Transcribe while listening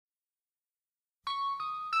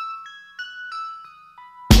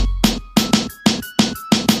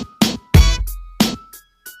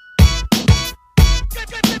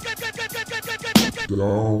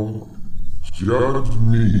Don't judge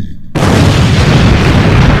me.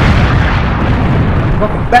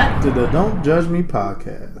 Welcome back to the Don't Judge Me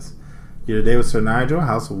podcast. You're today with Sir Nigel,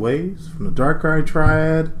 House of Waves, from the Dark Eye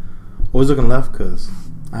Triad. Always looking left because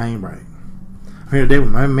I ain't right. I'm here today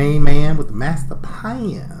with my main man with the master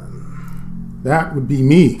plan. That would be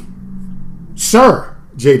me. Sir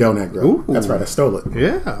J. Del Negro. Ooh. That's right, I stole it.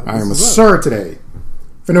 Yeah. I am a sir today.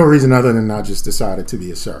 For no reason other than I just decided to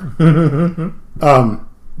be a sir.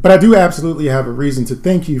 But I do absolutely have a reason to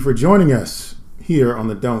thank you for joining us here on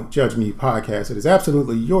the Don't Judge Me podcast. It is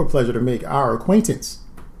absolutely your pleasure to make our acquaintance.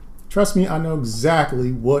 Trust me, I know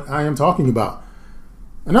exactly what I am talking about.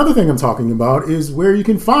 Another thing I'm talking about is where you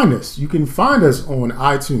can find us. You can find us on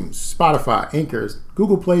iTunes, Spotify, Anchors,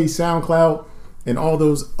 Google Play, SoundCloud, and all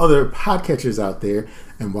those other podcatchers out there.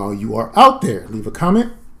 And while you are out there, leave a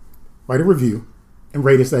comment, write a review, and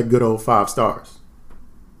rate us that good old 5 stars.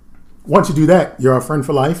 Once you do that, you're our friend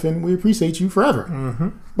for life, and we appreciate you forever.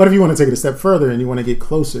 Mm-hmm. But if you want to take it a step further and you want to get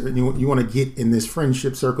closer, and you want to get in this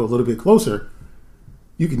friendship circle a little bit closer,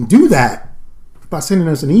 you can do that by sending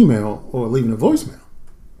us an email or leaving a voicemail.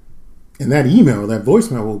 And that email, that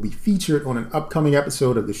voicemail, will be featured on an upcoming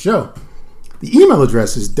episode of the show. The email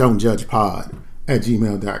address is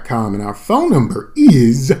don'tjudgepod@gmail.com, and our phone number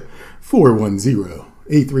is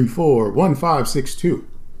 410-834-1562.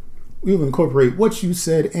 We will incorporate what you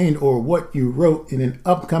said and or what you wrote in an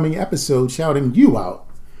upcoming episode, shouting you out,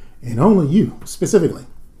 and only you specifically.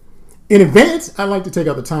 In advance, I'd like to take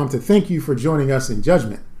out the time to thank you for joining us in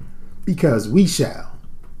judgment, because we shall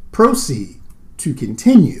proceed to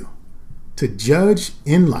continue to judge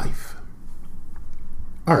in life.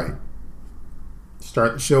 All right.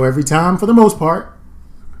 Start the show every time, for the most part,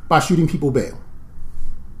 by shooting people bail.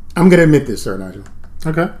 I'm going to admit this, Sir Nigel.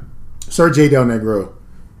 Okay. Sir J. Del Negro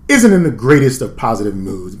isn't in the greatest of positive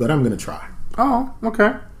moods, but I'm going to try. Oh,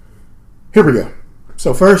 okay. Here we go.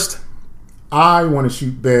 So first, I want to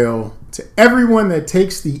shoot bail to everyone that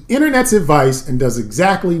takes the internet's advice and does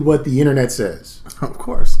exactly what the internet says. Of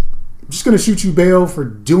course. I'm just going to shoot you bail for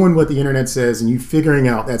doing what the internet says and you figuring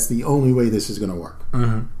out that's the only way this is going to work.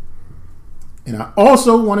 Mm-hmm. And I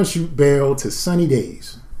also want to shoot bail to sunny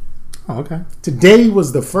days. Oh, okay. Today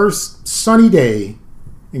was the first sunny day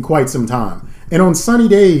in quite some time. And on sunny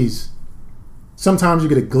days, sometimes you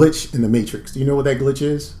get a glitch in the matrix. Do you know what that glitch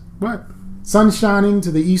is? What? Sun shining to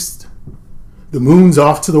the east, the moon's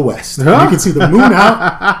off to the west. You can see the moon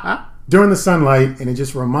out during the sunlight, and it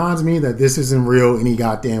just reminds me that this isn't real any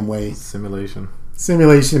goddamn way. Simulation,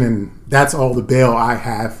 and that's all the bail I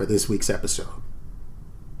have for this week's episode.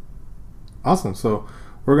 Awesome. So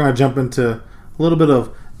we're going to jump into a little bit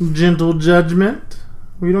of gentle judgment.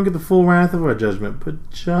 We don't get the full wrath of our judgment, but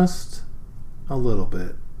just a little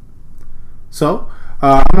bit. So,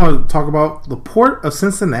 I'm going to talk about the Port of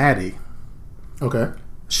Cincinnati. Okay.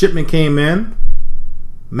 Shipment came in.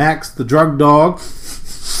 Max, the drug dog.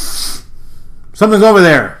 Something's over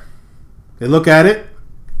there. They look at it.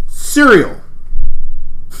 Cereal.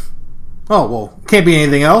 Oh, well, can't be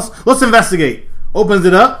anything else. Let's investigate. Opens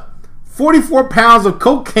it up. 44 pounds of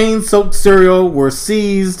cocaine-soaked cereal were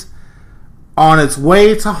seized on its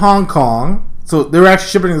way to Hong Kong. So they were actually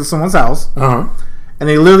shipping it to someone's house. Uh-huh. And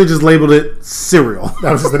they literally just labeled it cereal.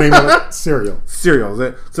 That was just the name of it? Cereal.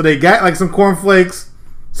 Cereal. So they got like some cornflakes,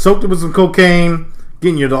 soaked it with some cocaine,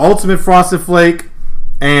 getting you the ultimate frosted flake,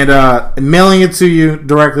 and mailing it to you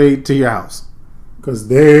directly to your house. Because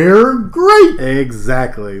they're great.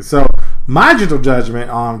 Exactly. So my gentle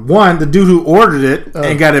judgment on, 1, the dude who ordered it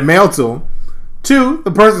and got it mailed to him. 2,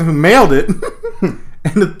 the person who mailed it.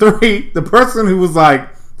 And 3, the person who was like,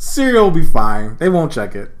 cereal will be fine. They won't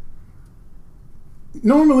check it.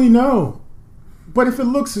 Normally, no. But if it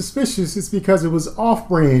looks suspicious, it's because it was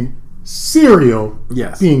off-brand cereal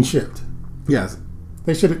being shipped. Yes.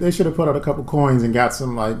 They should have put out a couple coins and got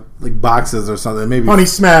some like boxes or something. Maybe Honey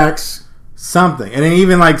Smacks. Something. And then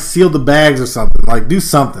even like sealed the bags or something. Like do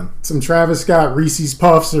something. Some Travis Scott Reese's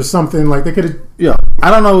Puffs or something. Like they could have. Yeah. I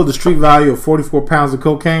don't know the street value of 44 pounds of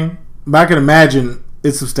cocaine, but I can imagine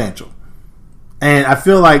it's substantial. And I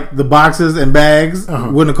feel like the boxes and bags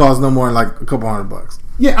wouldn't have cost no more than like a couple $100.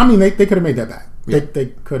 Yeah, I mean, they could have made that back. Yeah. They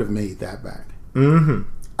could have made that back. Mm-hmm.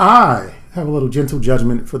 I have a little gentle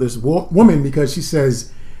judgment for this woman because she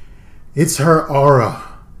says it's her aura.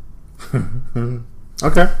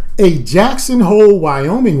 Okay. A Jackson Hole,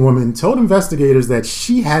 Wyoming woman told investigators that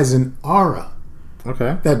she has an aura.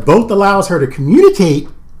 Okay. That both allows her to communicate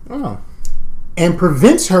and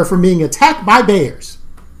prevents her from being attacked by bears.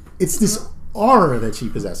 It's this aura that she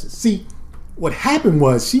possesses. See, what happened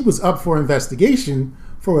was she was up for investigation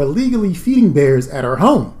for illegally feeding bears at her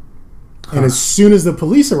home. And as soon as the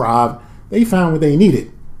police arrived, they found what they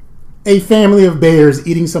needed. A family of bears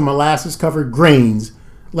eating some molasses-covered grains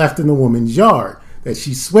left in the woman's yard that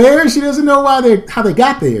she swears she doesn't know how they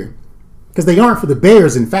got there. Because they aren't for the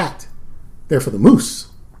bears, in fact. They're for the moose.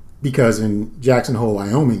 Because in Jackson Hole,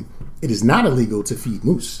 Wyoming, it is not illegal to feed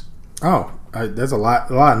moose. Oh, there's a lot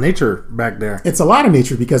of nature back there. It's a lot of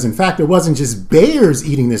nature because, in fact, it wasn't just bears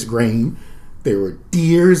eating this grain. There were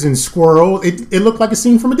deers and squirrels. It looked like a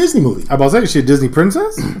scene from a Disney movie. I was about to say, is she a Disney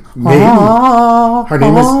princess? Maybe. Her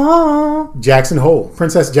name is Jackson Hole.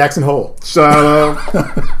 Princess Jackson Hole. Shut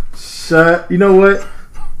up. You know what?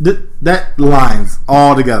 That lines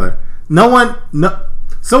all together.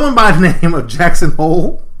 Someone by the name of Jackson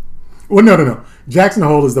Hole. Well, no. Jackson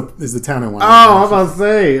Hole is the town in Wyoming. Oh, I was about to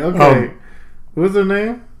say. Okay. What's her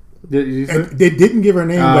name? They didn't give her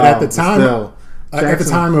name, but at the time... at the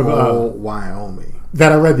time of Wyoming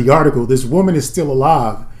that I read the article, this woman is still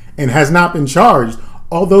alive and has not been charged,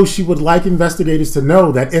 although she would like investigators to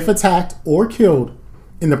know that if attacked or killed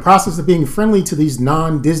in the process of being friendly to these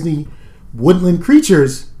non-Disney woodland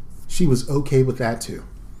creatures, she was okay with that too.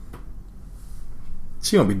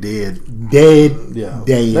 She gonna be dead. Dead.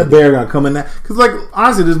 That bear gonna come in there. Because, like,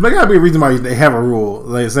 honestly, there's gotta be a reason why they have a rule.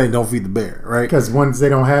 They say don't feed the bear, right? Because once they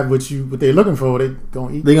don't have what they're looking for, they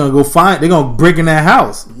gonna eat. They're gonna go find. They're gonna break in that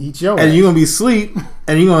house, eat your and ass. you're gonna be asleep,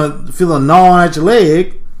 and you're gonna feel a gnawing at your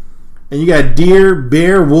leg, and you got deer,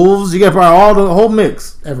 bear, wolves. You got probably the whole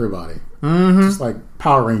mix. Everybody. Mm-hmm. Just like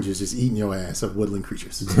Power Rangers, just eating your ass of woodland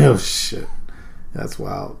creatures. Oh shit, that's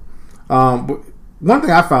wild. But one thing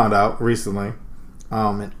I found out recently. In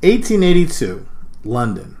 1882,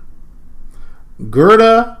 London,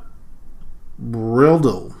 Gerda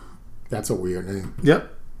Brildel. That's a weird name. Yep.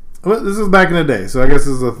 Well, this is back in the day, so I guess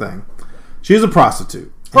this is a thing. She was a prostitute.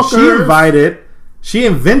 She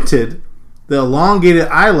invented the elongated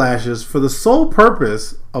eyelashes for the sole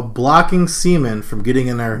purpose of blocking semen from getting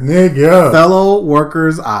in her fellow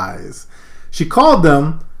workers' eyes. She called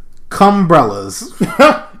them cumbrellas.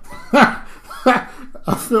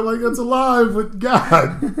 I feel like that's alive, but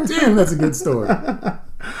God damn, that's a good story. I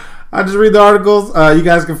just read the articles. You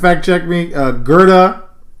guys can fact check me. Gerda,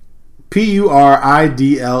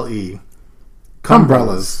 Puridle.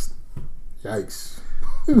 Cumbrellas. Yikes.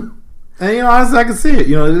 And, honestly, I can see it.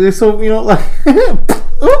 They're so, like,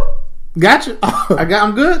 gotcha.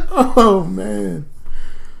 I'm good. Oh, man.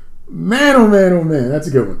 Oh, man. That's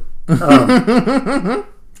a good one.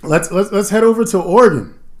 Let's head over to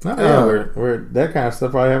Oregon. Where that kind of stuff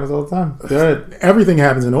probably happens all the time. Good. Everything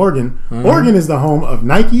happens in Oregon. Mm-hmm. Oregon is the home of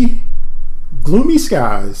Nike, Gloomy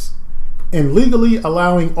Skies, and legally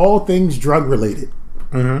allowing all things drug related.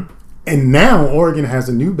 Mm-hmm. And now Oregon has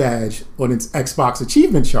a new badge on its Xbox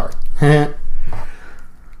achievement chart.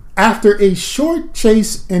 After a short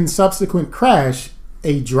chase and subsequent crash,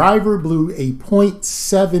 a driver blew a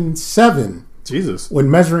 .77 Jesus when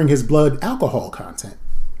measuring his blood alcohol content.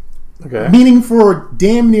 Okay. Meaning for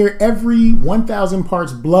damn near every 1,000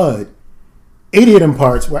 parts blood, 80 of them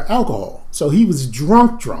parts were alcohol. So he was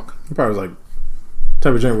drunk. He probably was like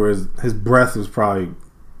type of drink where his breath was probably,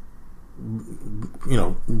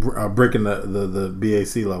 breaking the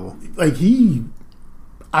BAC level. Like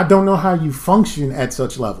I don't know how you function at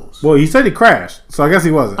such levels. Well, he said he crashed, so I guess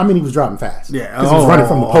he wasn't. I mean, he was driving fast. Yeah. Because he was running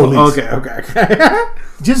from the police. Okay.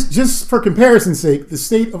 Just for comparison's sake, the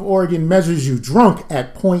state of Oregon measures you drunk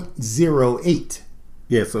at .08.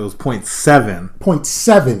 Yeah, so it was .7.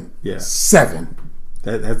 .7. Yeah. 7.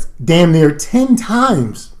 That's damn near 10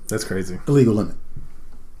 times. That's crazy. The legal limit.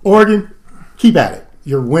 Oregon, keep at it.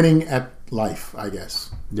 You're winning at life, I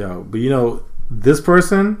guess. Yo, but this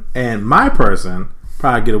person and my person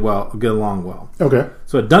probably get along well. Okay.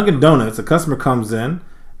 So at Dunkin' Donuts, a customer comes in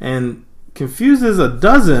and confuses a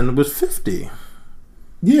dozen with 50.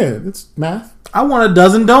 Yeah, that's math. I want a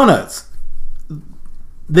dozen donuts.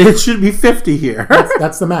 There should be 50 here.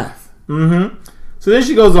 That's the math. Mm-hmm. So then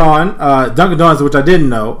she goes on, Dunkin' Donuts, which I didn't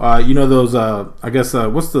know. Those, I guess,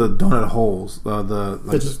 what's the donut holes?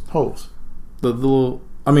 They're just holes. The little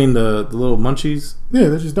munchies? Yeah,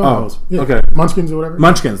 they're just donut holes. Yeah. Okay. Munchkins or whatever?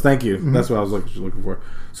 Munchkins, thank you. Mm-hmm. That's what I was looking for.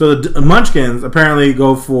 So the Munchkins apparently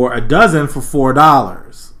go for a dozen for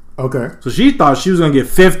 $4. Okay. So she thought she was going to get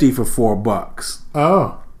 50 for $4.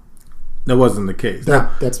 Oh. That wasn't the case.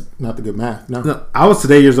 That's not the good math. No. I was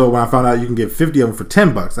today years old when I found out you can get 50 of them for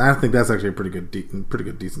 $10. I think that's actually a pretty good,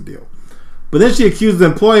 decent deal. But then she accused the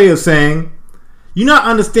employee of saying, "You're not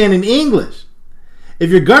understanding English.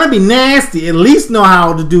 If you're going to be nasty, at least know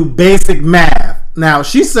how to do basic math." Now,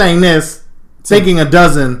 she's saying this, thinking a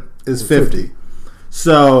dozen is 50.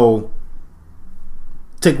 So,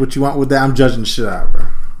 take what you want with that. I'm judging the shit out of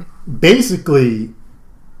her. basically,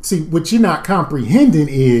 see, what you're not comprehending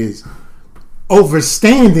is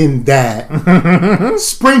overstanding that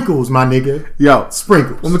sprinkles, my nigga. Yo,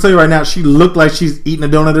 Sprinkles. I'm gonna tell you right now, she looked like she's eating a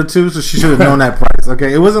donut or two, so she should have known that price.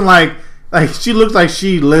 Okay, it wasn't like she looked like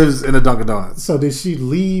she lives in a Dunkin' Donuts. So did she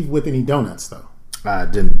leave with any donuts though? I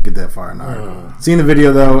didn't get that far. No. Seen the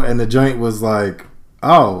video though, and the joint was like,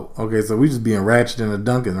 oh, okay, so we just being ratchet in a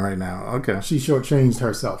Dunkin' right now. Okay, She shortchanged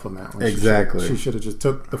herself on that one. Exactly. She should have just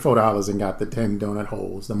took the $4 and got the 10 donut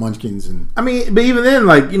holes, the munchkins, and I mean, but even then,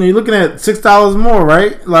 like, you're looking at $6 more,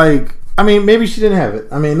 right? Like, I mean, maybe she didn't have it.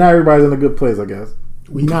 I mean, not everybody's in a good place, I guess.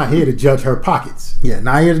 we not here to judge her pockets. Yeah,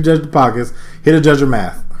 not here to judge the pockets, here to judge her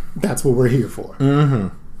math. That's what we're here for. Mm-hmm.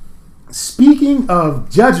 Speaking of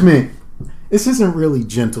judgment, this isn't really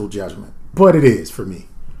gentle judgment, but it is for me.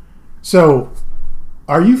 So,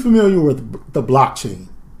 are you familiar with the blockchain?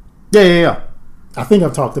 Yeah. I think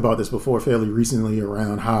I've talked about this before fairly recently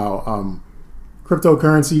around how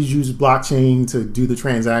cryptocurrencies use blockchain to do the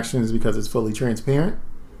transactions because it's fully transparent.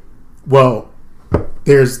 Well,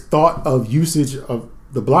 there's thought of usage of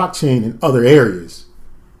the blockchain in other areas.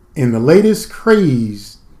 And the latest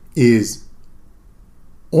craze is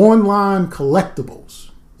online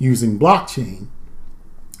collectibles using blockchain.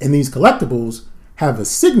 And these collectibles have a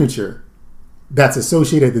signature that's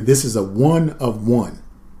associated that this is a one of one.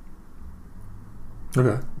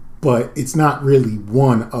 Okay. But it's not really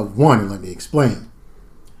one of one, and let me explain.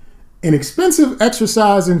 An expensive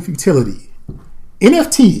exercise in futility,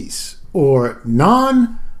 NFTs, or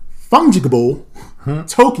non-fungible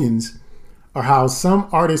tokens, are how some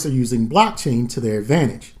artists are using blockchain to their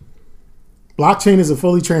advantage. Blockchain is a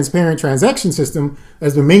fully transparent transaction system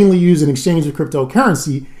that's been mainly used in exchange of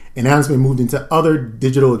cryptocurrency and now has been moved into other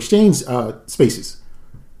digital exchange spaces.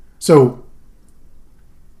 So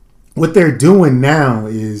what they're doing now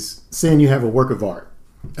is saying you have a work of art,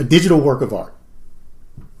 a digital work of art.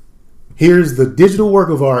 Here's the digital work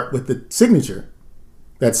of art with the signature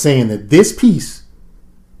that's saying that this piece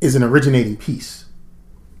is an originating piece.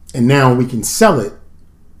 And now we can sell it,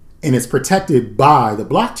 and it's protected by the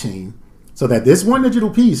blockchain so that this one digital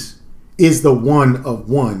piece is the one of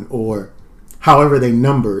one, or however they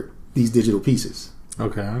numbered these digital pieces.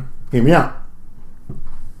 Okay. Hear me out.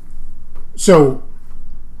 So,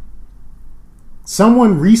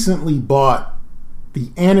 someone recently bought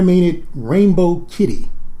the animated Rainbow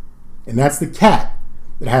Kitty, and that's the cat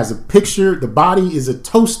that has a picture. The body is a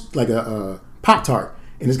toast, like a Pop-Tart,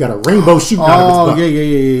 and it's got a rainbow shooting out of its butt. Yeah.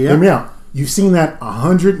 Hear me out. You've seen that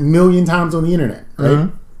 100 million times on the internet, right?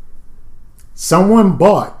 Mm-hmm. Someone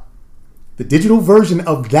bought the digital version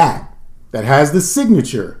of that has the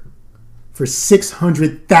signature for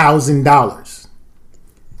 $600,000.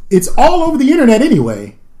 It's all over the internet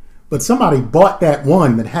anyway, but somebody bought that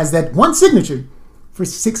one that has that one signature for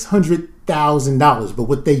 $600,000. But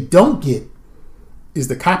what they don't get is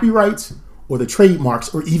the copyrights or the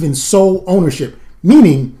trademarks or even sole ownership,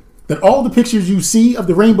 meaning that all the pictures you see of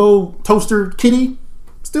the rainbow toaster kitty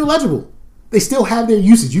still legible. They still have their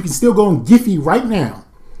usage. You can still go on Giphy right now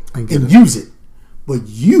and use it. But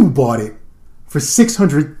you bought it for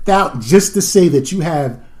 $600,000 just to say that you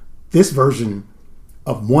have this version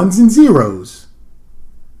of ones and zeros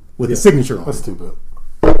with a signature on it. That's stupid.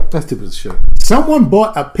 That's stupid as shit. Someone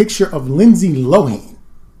bought a picture of Lindsay Lohan.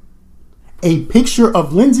 A picture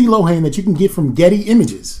of Lindsay Lohan that you can get from Getty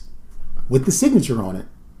Images with the signature on it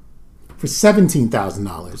for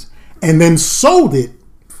 $17,000 and then sold it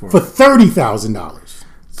for $30,000.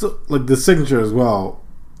 So, like, the signature as well.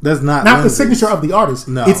 That's not the Lindsay's. signature of the artist.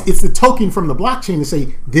 No. It's the token from the blockchain to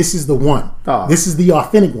say this is the one. Oh. This is the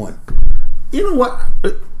authentic one. You know what?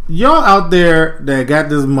 Y'all out there that got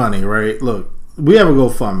this money, right? Look, we have a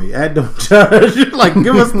GoFundMe at Don't Judge. Like,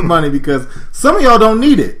 give us the money because some of y'all don't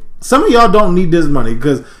need it. Some of y'all don't need this money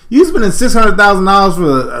because you spending $600,000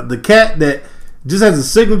 for the cat that just has a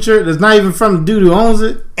signature that's not even from the dude who owns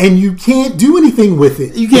it. And you can't do anything with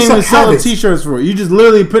it. You can't even except sell habits. T-shirts for it. You just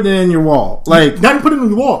literally putting it in your wall. Like, Not even put it on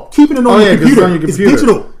your wall. Keeping it on, yeah, your 'cause it's computer. on your It's computer.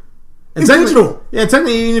 digital. It's technically- digital. Yeah,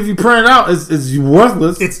 technically, even if you print it out, it's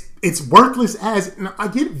worthless. It's worthless as... Now, I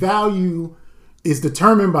get value is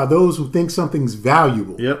determined by those who think something's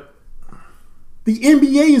valuable. Yep. The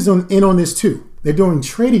NBA is in on this too. They're doing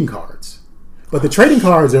trading cards. But the trading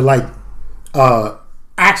cards are like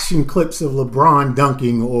action clips of LeBron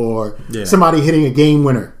dunking or somebody hitting a game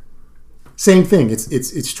winner. Same thing.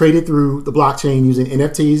 It's traded through the blockchain using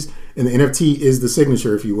NFTs, and the NFT is the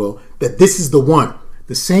signature, if you will, that this is the one.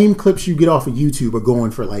 The same clips you get off of YouTube are going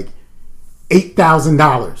for like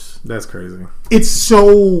 $8,000. That's crazy. It's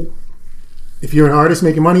so... If you're an artist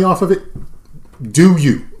making money off of it, do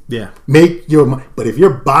you. Yeah. Make your money. But if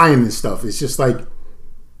you're buying this stuff, it's just like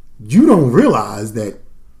you don't realize that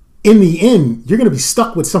in the end, you're going to be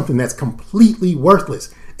stuck with something that's completely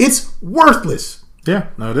worthless. It's worthless. Yeah,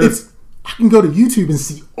 no, it is. I can go to YouTube and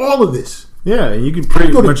see all of this. Yeah, and you can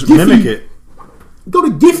pretty Go to much Giphy. mimic it. Go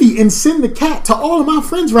to Giphy and send the cat to all of my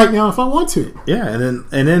friends right now if I want to. Yeah,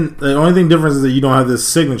 and then the only thing difference is that you don't have this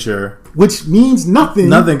signature. Which means nothing.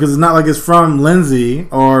 Nothing, because it's not like it's from Lindsay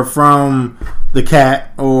or from the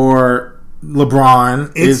cat or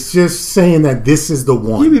LeBron. It's just saying that this is the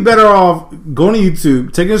one. You'd be better off going to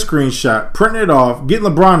YouTube, taking a screenshot, printing it off, getting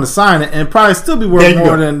LeBron to sign it, and probably still be worth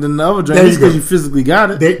more than the other joint just because you physically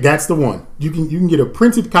got it. That's the one. You can get a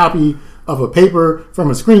printed copy of a paper from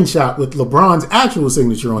a screenshot with LeBron's actual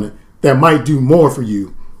signature on it that might do more for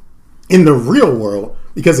you in the real world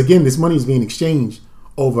because, again, this money is being exchanged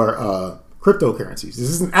over cryptocurrencies. This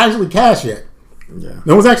isn't actually cash yet. Yeah.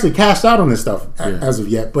 No one's actually cashed out on this stuff as of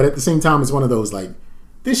yet, but at the same time, it's one of those like,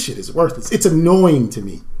 this shit is worthless. It's annoying to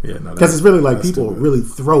me. Yeah, no, because it's really like people stupid. are really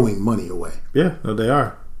throwing money away. Yeah, no, they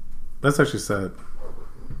are. That's actually sad.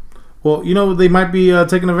 Well, you know, they might be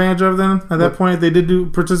taking advantage of then at that point. If they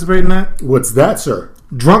did participate in that. What's that, sir?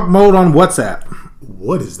 Drunk mode on WhatsApp.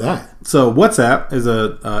 What is that? So WhatsApp is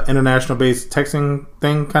a international based texting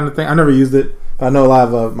thing kind of thing. I never used it. I know a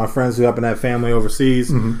lot of my friends who happen to have family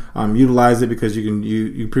overseas utilize it because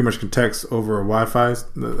you pretty much can text over Wi-Fi.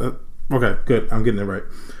 Okay, good. I'm getting it right.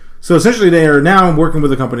 So essentially, they are now working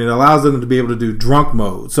with a company that allows them to be able to do drunk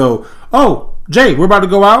mode. So, Jay, we're about to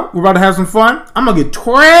go out. We're about to have some fun. I'm gonna get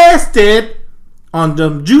twisted on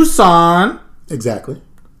the juice on. Exactly.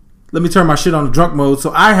 Let me turn my shit on drunk mode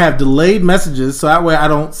so I have delayed messages so that way I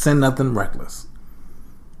don't send nothing reckless.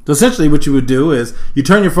 So essentially, what you would do is you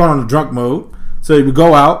turn your phone on the drunk mode. So you would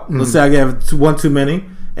go out. Let's say I have one too many,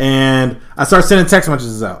 and I start sending text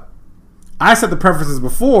messages out. I set the preferences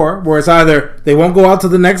before where it's either they won't go out till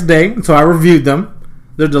the next day until I reviewed them.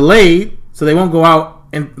 They're delayed, so they won't go out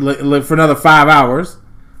for another 5 hours,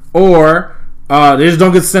 or they just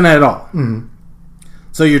don't get sent at all. Mm-hmm.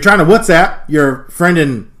 So you're trying to WhatsApp your friend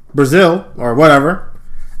in Brazil or whatever.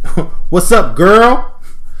 What's up, girl?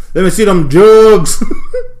 Let me see them jugs.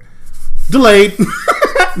 Delayed.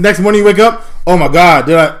 Next morning you wake up. Oh my God!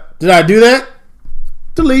 Did I do that?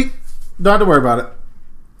 Delete. Don't have to worry about it.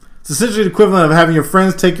 It's essentially the equivalent of having your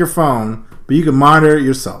friends take your phone, but you can monitor it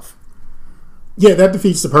yourself. Yeah, that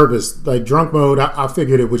defeats the purpose. Like drunk mode, I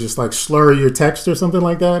figured it would just like slur your text or something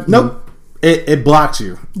like that. Nope. It blocks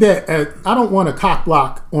you. Yeah, I don't want a cock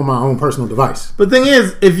block on my own personal device. But the thing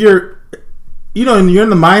is, if you're in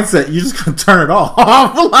the mindset, you're just gonna turn it off.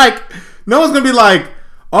 Like no one's gonna be like,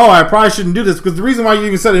 oh, I probably shouldn't do this, because the reason why you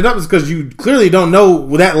even set it up is because you clearly don't know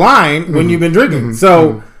that line when you've been drinking.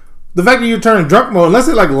 So the fact that you turn drunk mode, unless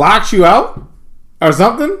it like locks you out or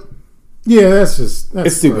something, that's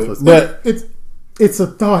it's stupid. worthless. But it's a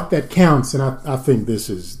thought that counts, and I think this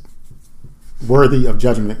is worthy of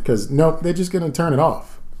judgment because they're just going to turn it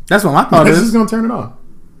off. That's what my thought is. They're just going to turn it off.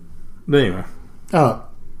 But anyway,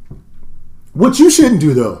 what you shouldn't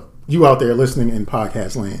do though, you out there listening in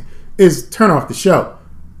podcast land, is turn off the show.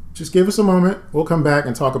 Just give us a moment. We'll come back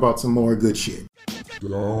and talk about some more good shit.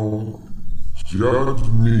 Don't judge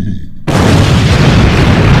me.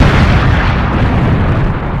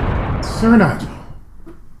 Sir Nigel,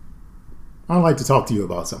 I'd like to talk to you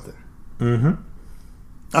about something.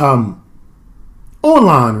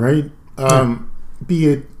 Online, right? Be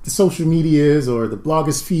it the social medias or the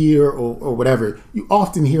blogosphere or whatever, you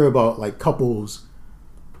often hear about like couples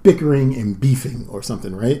bickering and beefing or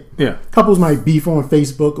something, right? Yeah. Couples might beef on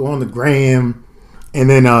Facebook or on the gram, and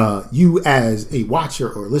then you as a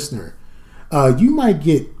watcher or listener, you might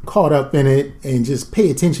get caught up in it and just pay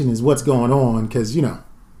attention as what's going on because,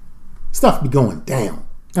 stuff be going down.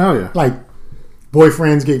 Oh, yeah. Like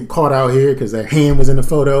boyfriends getting caught out here because their hand was in the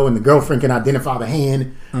photo and the girlfriend can identify the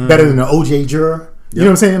hand better than the OJ juror. You know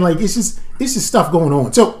what I'm saying? Like it's just stuff going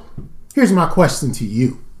on. So here's my question to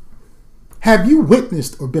you. Have you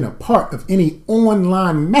witnessed or been a part of any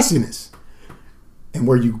online messiness? And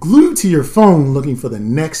were you glued to your phone looking for the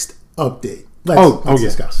next update? Let's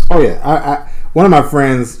discuss. Oh, yeah. I one of my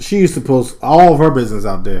friends, she used to post all of her business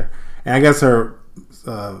out there. And I guess her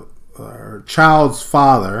child's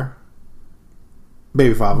father,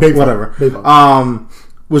 baby father,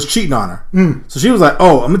 was cheating on her. So she was like,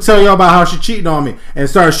 oh, I'm going to tell y'all about how she cheated on me. And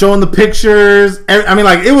started showing the pictures. I mean,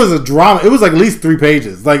 like, it was a drama. It was like at least 3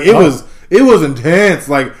 pages. Like, it was intense.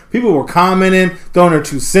 Like, people were commenting, throwing their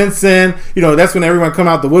 2 cents in. That's when everyone come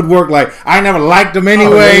out the woodwork. Like, I never liked them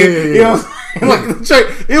anyway. Yeah. You know?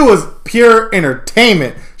 It was pure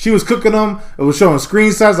entertainment. She was cooking them. It was showing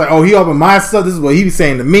screenshots like, oh, he opened my stuff. This is what he was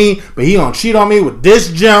saying to me, but he don't cheat on me with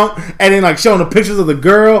this junk. And then like showing the pictures of the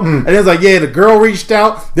girl. And it's like, yeah, the girl reached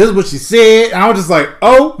out. This is what she said. And I was just like,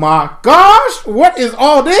 oh my gosh, what is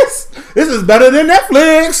all this? This is better than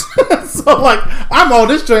Netflix. So like, I'm on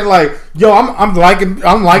this train like, yo, I'm liking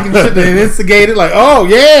shit that instigated. Like, oh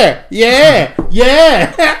yeah.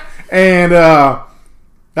 And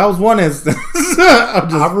that was one instance.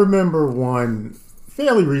 I remember one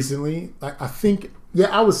fairly recently. I think,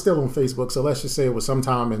 I was still on Facebook, so let's just say it was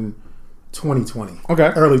sometime in 2020.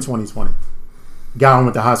 Okay. Early 2020. Guy I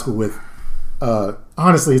went to high school with.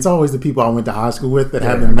 Honestly, it's always the people I went to high school with that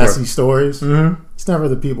have the messy stories. Mm-hmm. It's never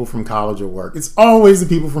the people from college or work. It's always the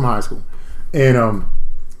people from high school. And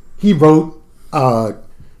he wrote,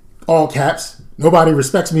 all caps, nobody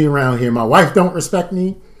respects me around here. My wife don't respect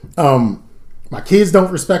me. My kids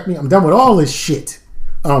don't respect me. I'm done with all this shit.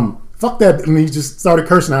 Fuck that. And he just started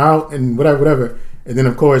cursing her out and whatever. And then,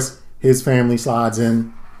 of course, his family slides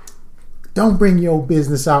in. Don't bring your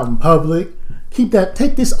business out in public.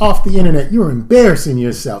 Take this off the internet. You're embarrassing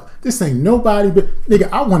yourself. This ain't nobody but nigga.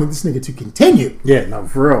 I wanted this nigga to continue. Yeah, no,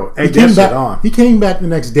 for real. He came back the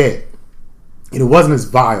next day. And it wasn't as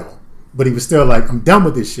vile. But he was still like, I'm done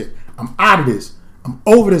with this shit. I'm out of this. I'm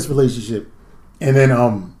over this relationship. And then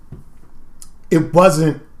it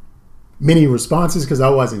wasn't many responses because I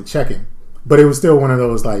wasn't checking. But it was still one of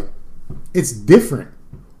those like, it's different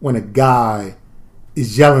when a guy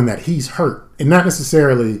is yelling that he's hurt. And not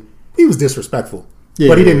necessarily, he was disrespectful.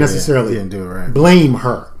 But he didn't necessarily didn't do it right. Blame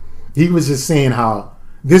her. He was just saying how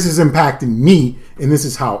this is impacting me and this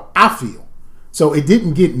is how I feel. So it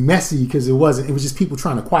didn't get messy because it was just people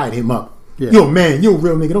trying to quiet him up. Yeah. Yo, man, you're a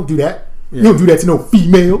real nigga. Don't do that. Yeah. You don't do that to no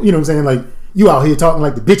female. You know what I'm saying? Like, you out here talking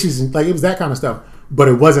like the bitches. And like, it was that kind of stuff. But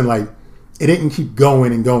it wasn't like, it didn't keep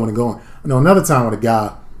going and going and going. I know another time with a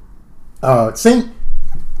guy, same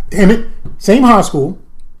high school,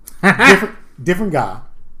 different guy,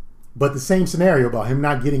 but the same scenario about him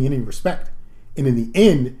not getting any respect. And in the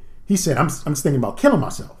end, he said, I'm just thinking about killing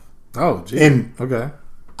myself. Oh, geez. And okay.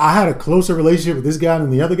 I had a closer relationship with this guy than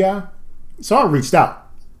the other guy. So I reached out.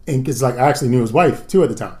 And because like I actually knew his wife too at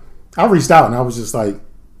the time. I reached out and I was just like,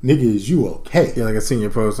 nigga, is you okay? Yeah, like I seen your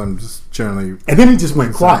post. I'm just generally. And then he just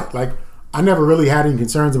went quiet. Like, I never really had any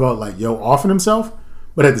concerns about like, yo, offing himself.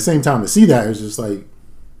 But at the same time, to see that, it was just like,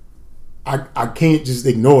 I can't just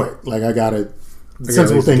ignore it. Like, I gotta. The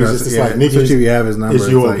sensible thing is just like, nigga, if you have his number, is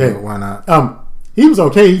you okay? Like, why not? He was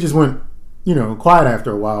okay. He just went, quiet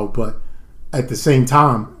after a while. But at the same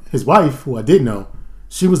time, his wife, who I did know,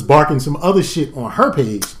 she was barking some other shit on her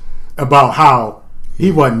page about how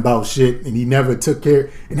he wasn't about shit and he never took care.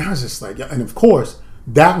 And I was just like, and of course,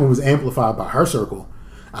 that one was amplified by her circle.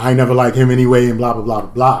 I ain't never liked him anyway and blah, blah, blah,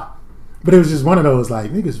 blah, blah. But it was just one of those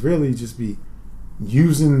like, niggas really just be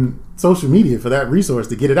using social media for that resource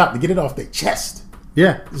to get it out, to get it off their chest.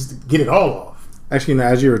 Yeah. Just to get it all off. Actually,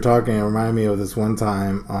 as you were talking, it reminded me of this one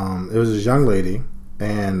time. It was this young lady,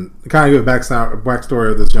 and kind of give a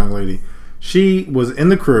backstory of this young lady. She was in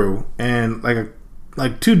the crew, and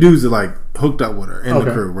like two dudes that like hooked up with her in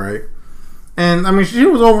the crew, right? And I mean, she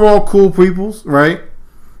was overall cool peoples, right?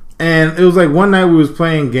 And it was like one night we was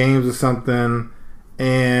playing games or something,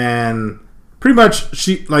 and pretty much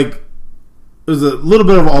she like it was a little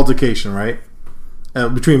bit of an altercation, right,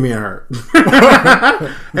 between me and her.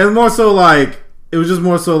 And more so like it was just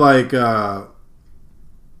more so like I'll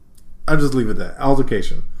just leave it at that,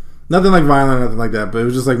 altercation. Nothing like violent, nothing like that, but it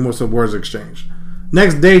was just like more so words exchanged.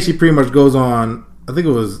 Next day, she pretty much goes on, I think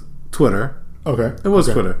it was Twitter. Okay. It was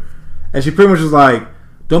Twitter. And she pretty much was like,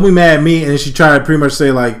 don't be mad at me. And then she tried to pretty much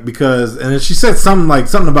say like, because, and then she said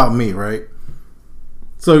something about me, right?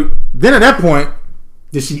 So then at that point.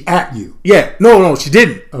 Did she at you? Yeah. No, she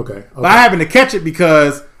didn't. Okay. But I happened to catch it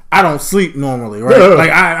because I don't sleep normally, right?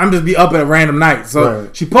 Like I'm just be up at a random night. So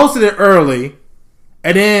she posted it early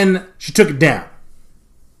and then she took it down.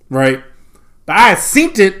 Right, but I had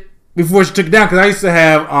synced it before she took it down because I used to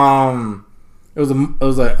have it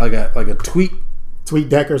was like a tweet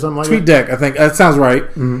deck or something like tweet deck. I think that sounds right.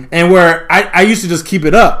 Mm-hmm. And where I used to just keep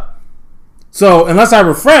it up, so unless I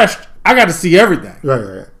refreshed, I got to see everything.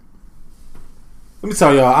 Right. Let me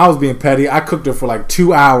tell y'all, I was being petty. I cooked her for like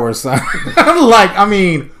 2 hours.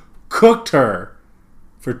 Cooked her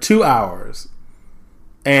for 2 hours,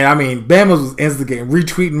 and I mean, Bama was instigating,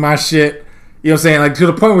 retweeting my shit. You know what I'm saying? Like to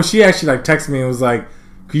the point where she actually like texted me and was like,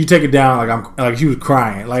 "Could you take it down?" Like she was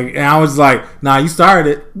crying. Like, and I was like, "Nah, you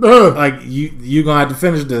started it. Like you gonna have to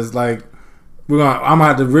finish this. Like I'm gonna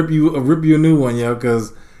have to rip you a new one, yo."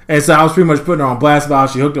 And so I was pretty much putting her on blast about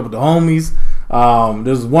how she hooked up with the homies.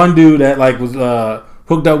 There's one dude that like was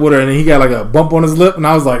hooked up with her, and he got like a bump on his lip, and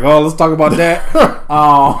I was like, oh, let's talk about that.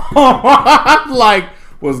 Like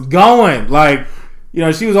was going like, you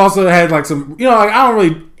know, she was also had like some, you know, like I don't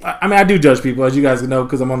really. I mean, I do judge people, as you guys know,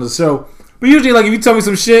 because I'm on the show. But usually, like if you tell me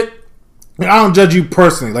some shit, I don't judge you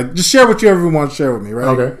personally. Like just share what you ever want to share with me, right?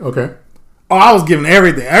 Okay. Oh, I was giving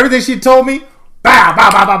everything she told me. Bow, bow,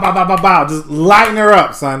 bow, bow, bow, bow, bow, bow. Just lighting her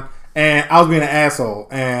up, son. And I was being an asshole.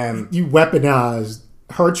 And you weaponized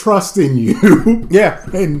her trust in you. Yeah.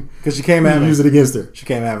 And because she came at me. Use it against her. She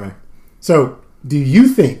came at me. So, do you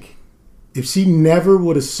think if she never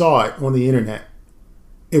would have saw it on the internet,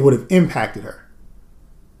 it would have impacted her?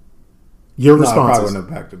 Your response probably wouldn't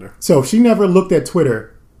have impacted her. So, if she never looked at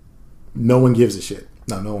Twitter, no one gives a shit.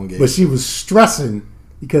 No one gave But she was stressing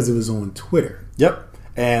because it was on Twitter. Yep.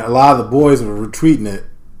 And a lot of the boys were retweeting it,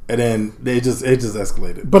 and then it just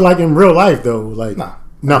escalated. But like in real life, though, like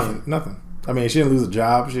nothing. Nothing. I mean, she didn't lose a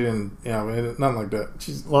job. She didn't, you know, nothing like that.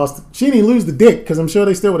 She didn't lose the dick because I'm sure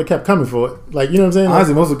they still would have kept coming for it. Like, you know what I'm saying?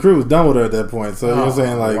 Honestly, most of the crew was done with her at that point. So you know what I'm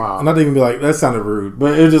saying? Like, not to even be like, that sounded rude,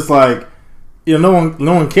 but it was just like, you know,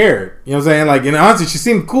 no one cared. You know what I'm saying? Like, and honestly, she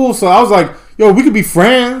seemed cool. So I was like, yo, we could be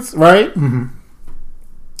friends, right? Mm-hmm.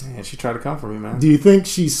 And she tried to come for me, man. Do you think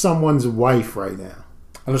she's someone's wife right now?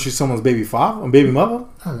 I know she's someone's baby father, baby mother.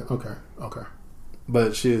 Okay.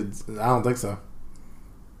 But I don't think so.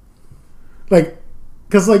 Like,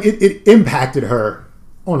 because like it impacted her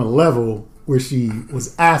on a level where she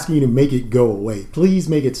was asking you to make it go away. Please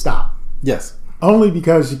make it stop. Yes. Only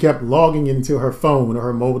because she kept logging into her phone or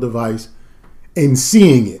her mobile device and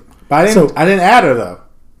seeing it. But I didn't add her though.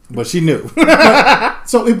 But she knew.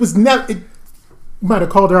 So it was never. It might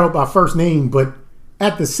have called her out by first name, but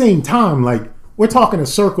at the same time, like we're talking a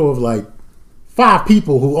circle of like 5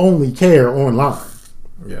 people who only care online.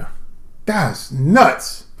 Yeah. That's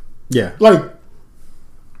nuts. Yeah. Like,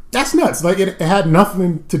 that's nuts. Like, it had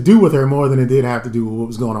nothing to do with her more than it did have to do with what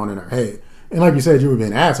was going on in her head. And like you said, you were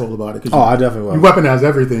being an asshole about it. I definitely was. You weaponized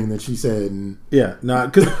everything that she said. And yeah, no,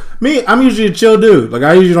 because me, I'm usually a chill dude. Like,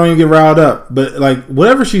 I usually don't even get riled up. But, like,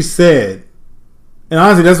 whatever she said, and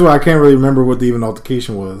honestly, that's why I can't really remember what the even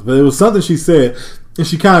altercation was. But it was something she said, and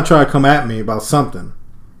she kind of tried to come at me about something.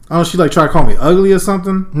 I don't know, she, like, tried to call me ugly or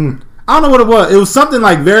something. I don't know what it was. It was something,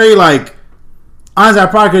 like, very, like, honestly, I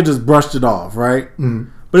probably could have just brushed it off, right?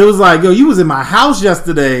 But it was like, yo, you was in my house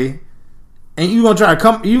yesterday, and you gonna try to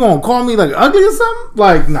come, you gonna call me, like, ugly or something?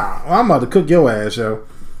 Like, nah, I'm about to cook your ass, yo.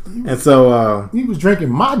 And so he was drinking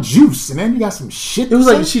my juice, and then you got some shit. It was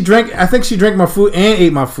like she drank. I think she drank my food and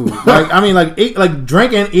ate my food. Like, I mean, like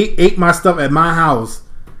drank and ate my stuff at my house.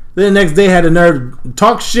 Then the next day had the nerve to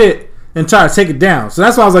talk shit and try to take it down. So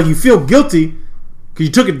that's why I was like, you feel guilty because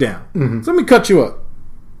you took it down. So let me cut you up.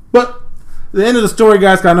 But the end of the story,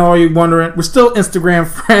 guys, 'cause I know all you wondering, we're still Instagram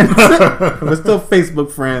friends. We're still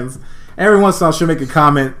Facebook friends. Every once in a while, she'll make a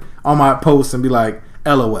comment on my post and be like,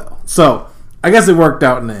 LOL. So I guess it worked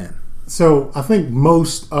out in the end. So I think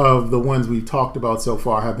most of the ones we've talked about so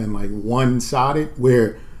far have been like one-sided,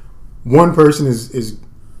 where one person is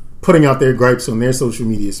putting out their gripes on their social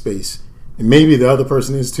media space, and maybe the other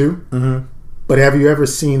person is too. But have you ever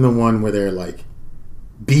seen the one where they're like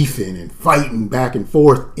beefing and fighting back and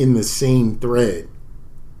forth in the same thread?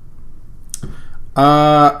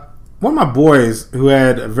 One of my boys who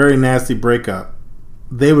had a very nasty breakup,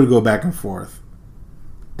 they would go back and forth.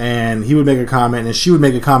 And he would make a comment, and she would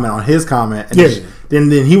make a comment on his comment, and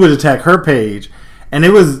then he would attack her page, and it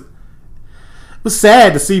was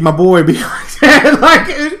sad to see my boy be like that. Like,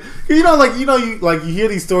 you hear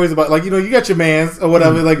these stories about, like, you got your mans or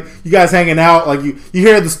whatever, like you guys hanging out, like you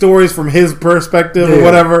hear the stories from his perspective or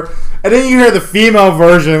whatever, and then you hear the female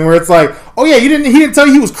version where it's like, oh yeah, he didn't tell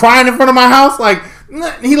you he was crying in front of my house, like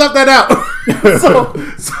he left that out.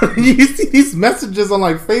 so you see these messages on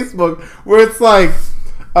like Facebook where it's like,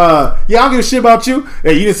 I don't give a shit about you.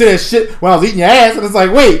 Hey, you didn't say that shit when I was eating your ass, and it's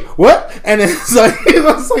like, wait, what? And it's like,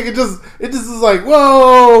 it just is like,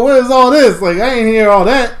 whoa, what is all this? Like, I ain't hear all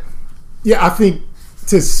that. Yeah, I think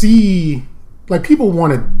to see, like, people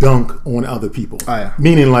want to dunk on other people. Oh, yeah.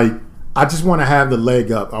 Meaning, like, I just want to have the leg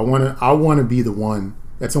up. I want to be the one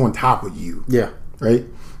that's on top of you. Yeah. Right.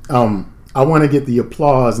 I want to get the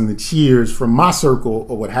applause and the cheers from my circle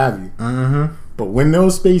or what have you. But when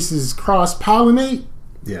those spaces cross pollinate.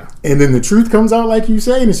 Yeah. And then the truth comes out, like you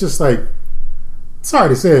say, and it's just like, sorry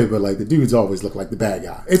to say it, but like the dudes always look like the bad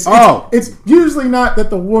guy. It's usually not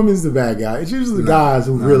that the woman's the bad guy. It's usually the guys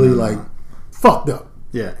who really like fucked up.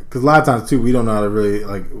 Yeah, because a lot of times too, we don't know how to really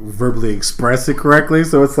like verbally express it correctly.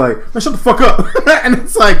 So it's like, man, shut the fuck up, and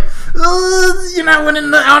it's like, you're not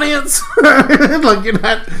winning the audience. Like you're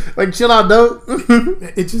not like chill out, dope.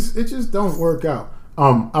 It just don't work out.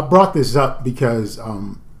 I brought this up because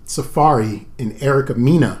Safari and Erica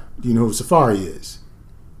Mena. Do you know who Safari is?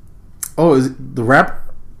 Oh, is it the rapper?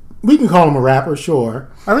 We can call him a rapper,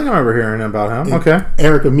 sure. I think I remember hearing about him. And Okay.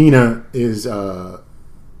 Erica Mena is, I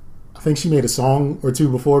think she made a song or two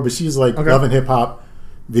before, but she's like Love and Hip Hop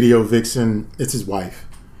video vixen. It's his wife.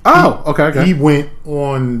 Oh, okay. He went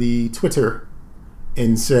on the Twitter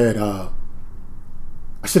and said, I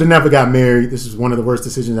should have never got married. This is one of the worst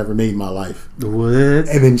decisions I ever made in my life. What?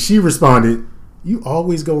 And then she responded, you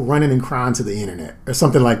always go running and crying to the internet or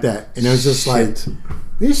something like that. And it was just like,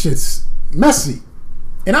 this shit's messy.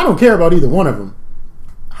 And I don't care about either one of them.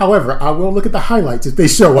 However, I will look at the highlights if they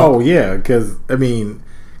show up. Oh, yeah, because, I mean,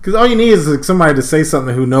 because all you need is like somebody to say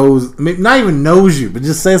something who knows, I mean, not even knows you, but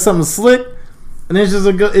just say something slick, and it's just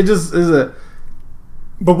a good, it just is a...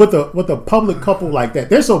 But with a public couple like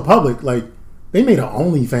that, they're so public, like, they made an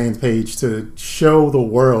OnlyFans page to show the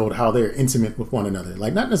world how they're intimate with one another.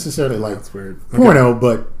 Like, not necessarily like That's weird. porno,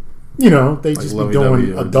 but, you know, they Like just be lovey-dovey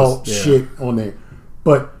doing or adult just- shit on there.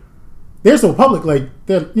 But they're so public, like,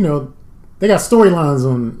 they're, you know, they got storylines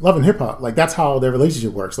on Love and Hip Hop. Like, that's how their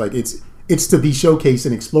relationship works. Like, it's to be showcased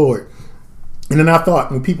and explored. And then I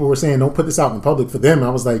thought, when people were saying, don't put this out in public for them, I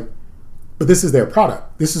was like, but this is their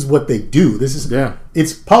product. This is what they do. This is,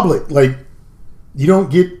 it's public. Like, you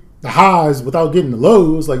don't get the highs without getting the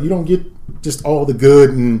lows. Like, you don't get just all the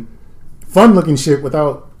good and fun looking shit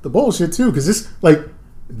without the bullshit too. Because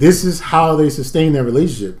this is how they sustain their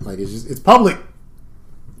relationship. Like, it's public.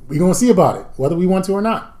 We're gonna see about it, whether we want to or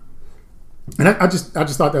not. And I just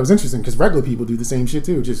thought that was interesting because regular people do the same shit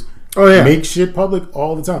too. Just make shit public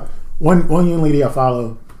all the time. One young lady I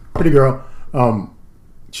follow, pretty girl,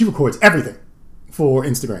 she records everything for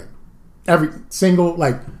Instagram. Every single,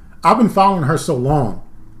 like, I've been following her so long.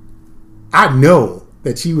 I know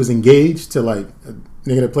that she was engaged to like a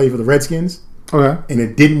nigga that played for the Redskins. Okay. And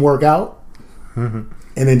it didn't work out. Mm-hmm.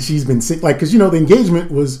 And then she's been sick, like, because, you know, the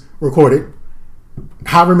engagement was recorded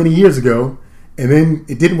however many years ago, and then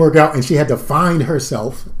it didn't work out, and she had to find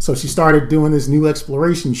herself. So she started doing this new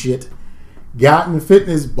exploration shit, got in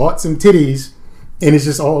fitness, bought some titties, and it's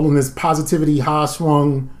just all in this positivity, high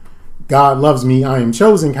swung, God loves me, I am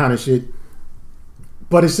chosen kind of shit.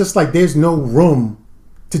 But it's just like there's no room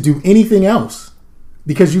to do anything else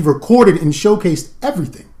because you've recorded and showcased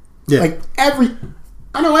everything. Yeah. Like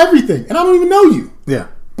I know everything, and I don't even know you. Yeah.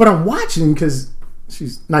 But I'm watching because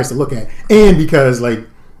she's nice to look at, and because, like,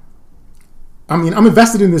 I mean, I'm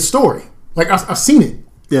invested in this story. Like, I've seen it.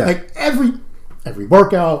 Yeah. Like, every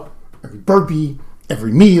workout, every burpee,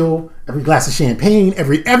 every meal, every glass of champagne,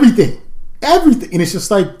 everything. And it's just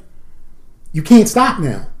like, you can't stop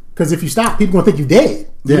now. Because if you stop, people gonna think you're dead.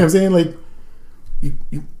 You know what I'm saying? Like,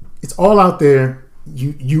 you it's all out there.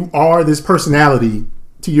 You are this personality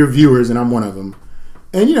to your viewers, and I'm one of them.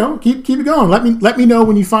 And, you know, keep it going. Let me know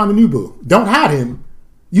when you find the new boo. Don't hide him.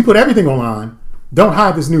 You put everything online. Don't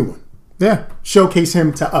hide this new one. Yeah. Showcase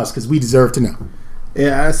him to us because we deserve to know.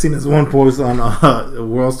 Yeah, I seen this one post on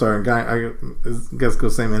World Star, and I guess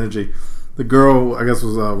goes same energy. The girl, I guess,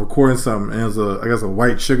 was recording something, and it was a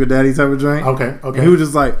white sugar daddy type of joint. Okay. And he was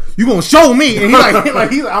just like, "You gonna show me?" And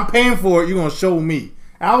he's like, "I'm paying for it. You gonna show me?"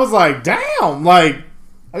 And I was like, "Damn!" Like,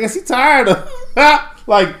 I guess he's tired of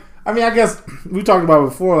like. I mean, I guess we talked about it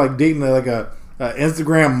before, like dating like a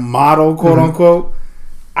Instagram model, quote unquote.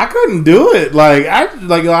 I couldn't do it.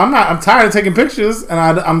 I'm tired of taking pictures, and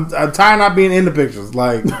I'm tired of not being in the pictures.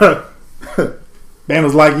 Like, Bam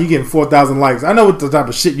was like, you getting 4,000 likes. I know what the type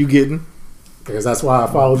of shit you getting. Because that's why I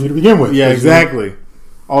followed you to begin with. Yeah, exactly.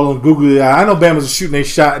 All on Google. I know Bam was shooting a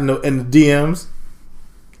shot in the DMs.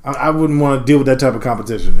 I wouldn't want to deal with that type of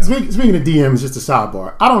competition. You know? Speaking of DMs, just a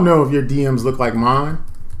sidebar. I don't know if your DMs look like mine,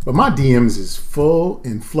 but my DMs is full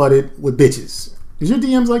and flooded with bitches. Is your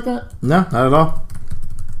DMs like that? No, not at all.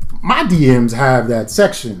 My DMs have that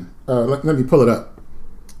section. Let me pull it up.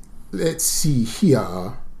 Let's see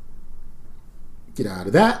here. Get out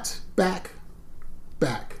of that. Back.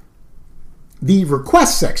 The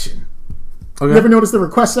request section. Okay. You ever notice the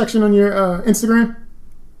request section on your Instagram?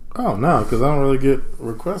 Oh, no, because I don't really get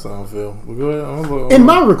requests, I don't feel. Well, go ahead. In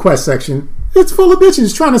my request section, it's full of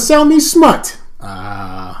bitches trying to sell me smut.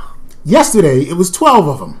 Yesterday, it was 12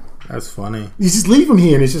 of them. That's funny. You just leave them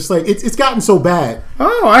here, and it's just like, it's gotten so bad.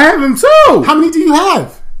 Oh, I have them too. How many do you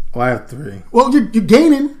have? Well, I have 3. Well, you're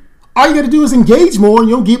gaining. All you got to do is engage more, and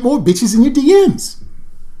you'll get more bitches in your DMs.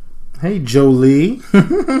 Hey, Jolie.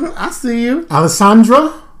 I see you.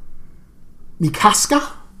 Alessandra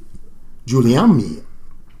Mikaska, Giuliani,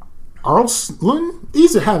 Arslan.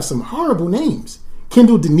 These have some horrible names.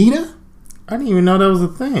 Kendall Danita. I didn't even know that was a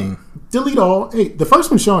thing. Delete all. Hey, the first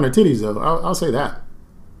one's showing her titties, though. I'll say that.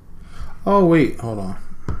 Oh, wait. Hold on.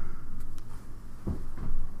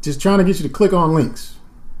 Just trying to get you to click on links.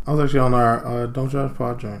 I was actually on our Don't Judge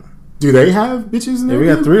Pod joint. Do they have bitches in there?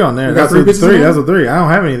 Yeah, we got 3 on there. We got That's three a bitches 3. in there? That's a 3. I don't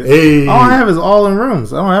have any. Hey. All I have is all in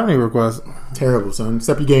rooms. I don't have any requests. Terrible, son.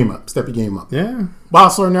 Step your game up. Step your game up. Yeah. While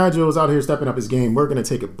Sir Nigel is out here stepping up his game, we're going to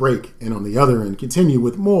take a break. And on the other end, continue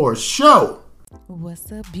with more show.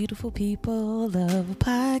 What's up, beautiful people of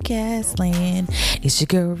podcast land? It's your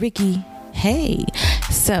girl, Ricky. Hey,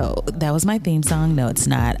 so that was my theme song. No, it's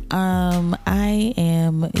not. I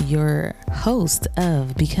am your host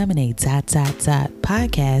of Becoming a ...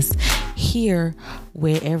 podcast here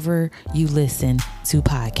wherever you listen to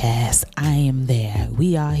podcasts. I am there.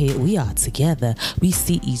 We are here. We are together. We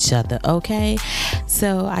see each other. Okay.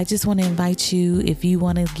 So I just want to invite you, if you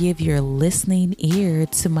want to give your listening ear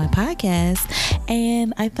to my podcast,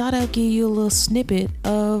 and I thought I'd give you a little snippet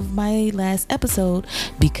of my last episode,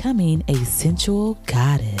 Becoming a Sensual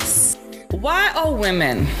Goddess. Why are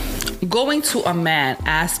women going to a man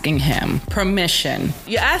asking him permission?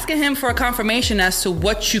 You're asking him for a confirmation as to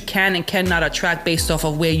what you can and cannot attract based off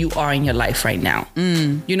of where you are in your life right now.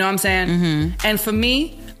 You know what I'm saying? Mm-hmm. And for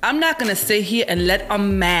me, I'm not going to sit here and let a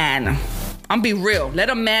man, I'm be real, let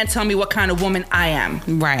a man tell me what kind of woman I am.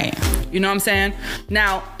 Right. You know what I'm saying?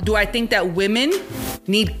 Now, do I think that women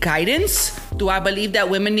need guidance? Do I believe that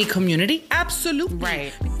women need community? Absolutely.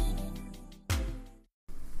 Right.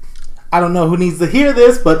 I don't know who needs to hear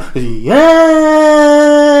this, but yes!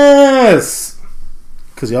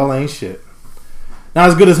 Because y'all ain't shit. Not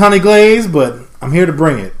as good as Honey Glaze, but I'm here to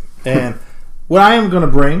bring it. And what I am going to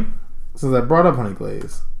bring, since I brought up Honey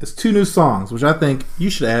Glaze, is 2 new songs, which I think you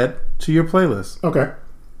should add to your playlist. Okay.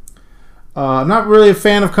 I'm not really a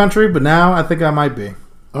fan of country, but now I think I might be.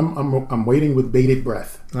 I'm waiting with bated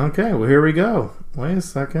breath. Okay, well, here we go. Wait a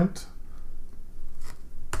second.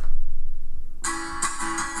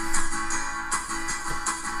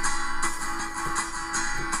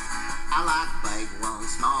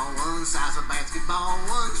 Size of basketball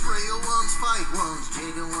ones, real ones, fake ones,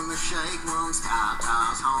 jiggle when the shake ones, top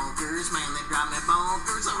toss honkers, man they drive me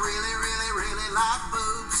bonkers. I really, really, really like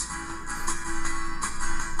boobs.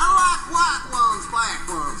 I like white ones, black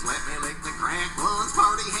ones, let me lick the crack ones,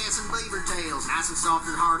 party hats and beaver tails, nice and soft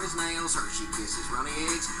and hard as nails, Hershey kisses, runny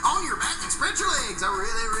eggs, on your back and spread your legs. I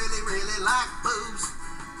really, really, really like boobs.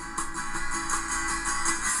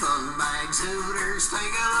 Fun bags, hooters, take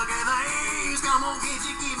a look at these. Come on, kid,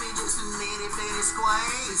 you give me just a nitty-bitty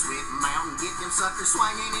squeeze. Whip 'em out and get them suckers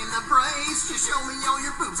swinging in the brace. Just show me all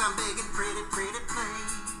your boobs, I'm big and pretty, pretty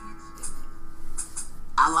please.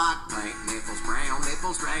 I like pink nipples, brown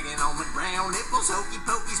nipples, dragging on the ground nipples, hokey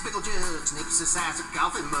pokeys, pickle jugs, nips the size of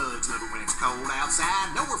coffee mugs. Love it when it's cold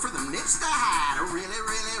outside, nowhere for them nips to hide. I really,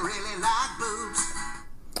 really, really like boobs.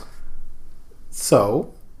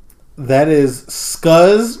 So, that is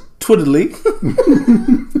Scuzz Twiddly.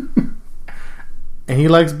 And he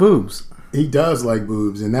likes boobs. He does like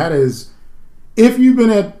boobs. And that is, if you've been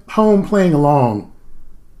at home playing along,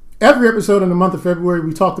 every episode in the month of February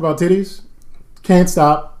we talked about titties. Can't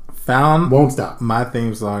stop. Found Won't stop. my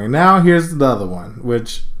theme song. And now here's the other one,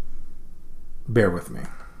 which, bear with me.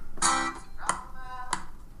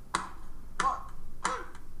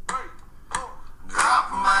 Drop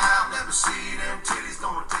 'em out, never see them titties.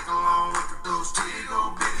 Gonna take along with those titty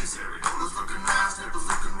gold bitties. Areolas looking nice, nipples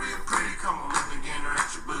looking real pretty. Come on, let me get her at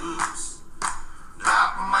your boobs.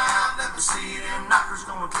 Drop 'em out, never see them knockers.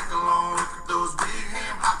 Gonna take along with those big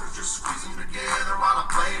ham hoppers. Just squeeze them together while I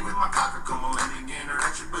play with my cocker. Come on, let me get her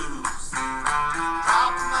at your boobs.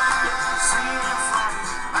 Drop 'em out, never see them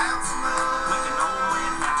flappers. Bounce 'em up, making old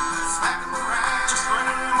man happy. Smack 'em around, just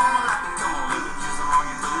running them on my lap. Come on, lose them on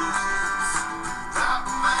your boobs. Drop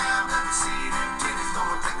 'em out, let me see them titties.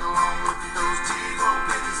 Gonna take along with those titty gold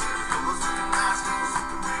bitties. Areolas looking nice, nipples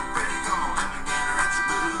looking real pretty. Come on, let me get her at your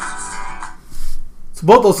boobs. So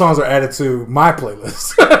both those songs are added to my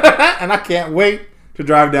playlist. And I can't wait to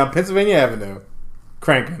drive down Pennsylvania Avenue,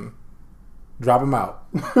 cranking. Drop them out.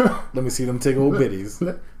 Let me see them tickle bitties.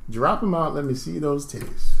 Drop them out. Let me see those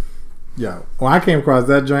titties. Yo, when I came across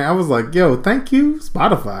that joint, I was like, yo, thank you,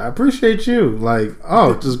 Spotify. I appreciate you. Like,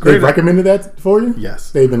 oh, just They great. recommended that for you? Yes.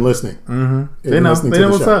 They've been listening. Mm-hmm. They've They been know. listening They to know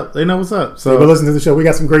the what's show. up. They know what's up. They've been So listening to the show. We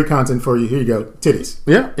got some great content for you. Here you go. Titties.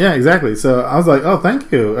 yeah, exactly. So I was like, oh,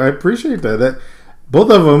 thank you. I appreciate that. Both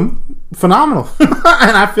of them phenomenal.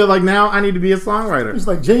 And I feel like now I need to be a songwriter. It's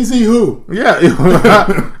like Jay-Z who? Yeah.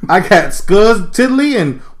 I got Scuzz Tiddley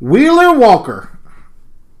and Wheeler Walker.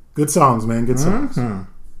 Good songs, man. Good songs. Mm-hmm.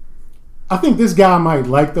 I think this guy might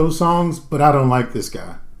like those songs, but I don't like this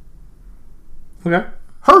guy. Okay.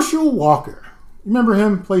 Herschel Walker. You remember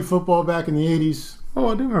him? Played football back in the 80s. Oh,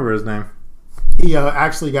 I do remember his name. He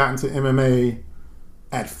actually got into MMA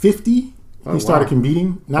at 50. Oh, he started wow.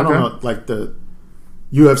 competing. Not Okay. on like the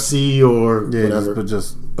UFC or whatever.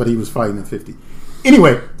 But He was fighting at 50.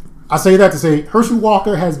 Anyway, I say that to say Herschel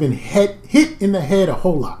Walker has been hit in the head a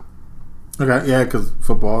whole lot. okay, yeah, because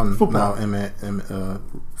football and Football. now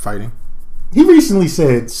fighting. He recently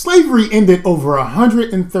said slavery ended over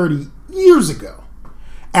 130 years ago,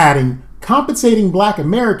 adding, compensating black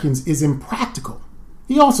Americans is impractical.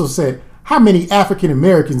 He also said, how many African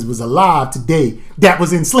Americans was alive today that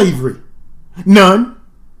was in slavery? None.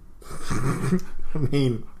 I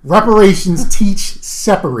mean, Reparations teach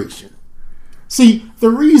separation. See, the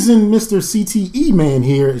reason Mr. CTE man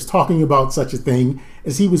here is talking about such a thing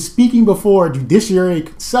is he was speaking before a judiciary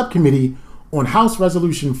subcommittee on House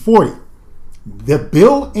Resolution 40. The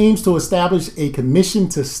bill aims to establish a commission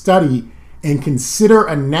to study and consider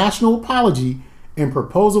a national apology and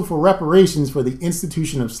proposal for reparations for the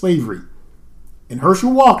institution of slavery. And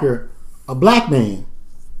Herschel Walker, a black man,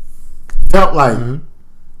 felt like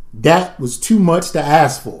that was too much to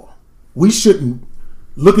ask for. We shouldn't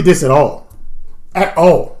look at this at all. At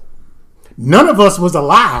all. None of us was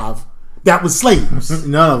alive that was slaves.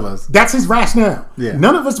 none of us. That's his rationale. Yeah.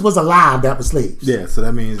 None of us was alive that was slaves. Yeah, so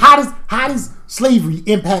that means How does slavery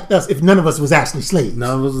impact us if none of us was actually slaves?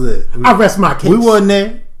 none of us was it. I rest my case. We wasn't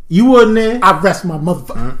there. You wasn't there. I rest my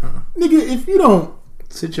motherfucker. Nigga, if you don't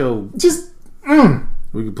Sit your. just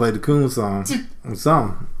We could play the Coon song or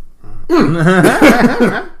something.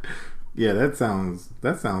 Yeah, that sounds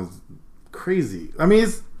crazy. I mean,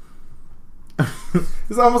 it's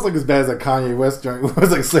almost like as bad as that Kanye West joint. Where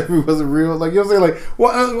it's like slavery wasn't real. Like, you know what I'm saying? Like,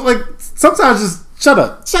 well, like sometimes just shut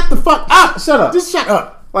up. shut the fuck up. Shut up. Just shut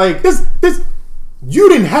up. Like This you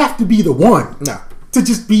didn't have to be the one no. to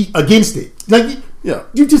just be against it. Like Yeah.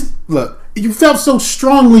 you just Look, you felt so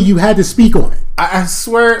strongly you had to speak on it. I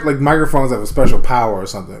swear, like microphones have a special power or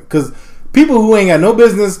something. Because people who ain't got no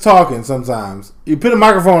business talking, sometimes you put a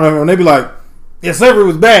microphone on them and they be like, "Yeah, slavery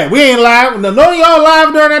was bad. We ain't live. None of y'all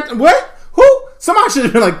live during that. What? Who? Somebody should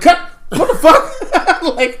have been like, cut. What the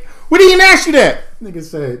fuck? Like, we didn't even ask you that. Nigga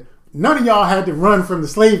said, none of y'all had to run from the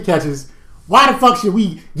slave catchers. Why the fuck should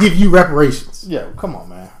we give you reparations? Yeah, come on,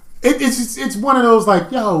 man. It's one of those like,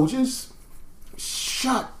 yo, just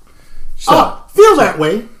shut Shut up. Feel that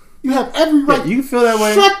way. You have every right. Yeah, you can feel that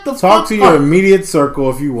way. Shut the Talk fuck to your up. immediate circle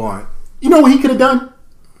if you want. You know what he could have done?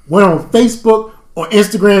 Went on Facebook or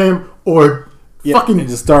Instagram or Yeah, fucking and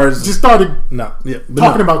just started. talking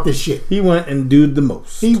But about this shit. He went and did the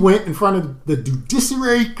most. He went in front of the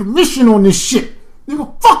Judiciary Commission on this shit.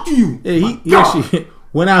 Nigga, fuck you. Yeah, My he God. actually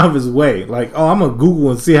went out of his way. Like, oh, I'm gonna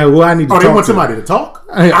Google and see who I need to Oh, talk they want to. somebody to talk?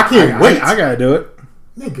 I can't wait. I gotta do it.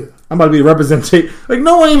 Nigga. I'm about to be the representative. Like,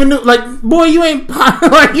 no one even knew. Like, boy, you ain't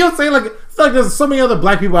like you know what I'm saying. Like, I feel like there's so many other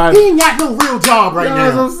black people out He here. ain't got no real job right You know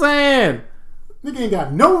what now. I'm saying, Nigga ain't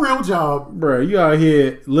got no real job. bro? You out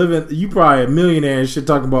here living. You probably a millionaire and shit.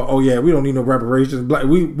 Talking about, oh yeah, we don't need no reparations. Black,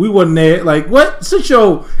 we wasn't there. Like, what? Sit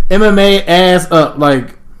your MMA ass up.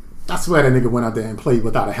 Like, I swear that nigga went out there and played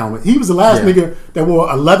without a helmet. He was the last Yeah. nigga that wore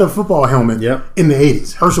a leather football helmet Yep. in the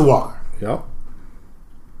 80s. Herschel Walker. yep.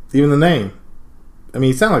 Even the name. I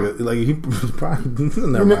mean, he sounded like he probably.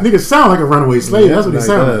 Never mind. Nigga sound like a runaway slave. Yeah, That's what he no, he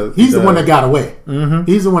sound does. like. He's He the one does. that got away.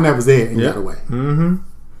 He's the one that was there and Yeah. got away.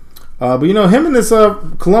 But you know, him and this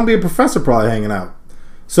Columbia professor probably hanging out.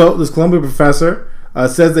 So this Columbia professor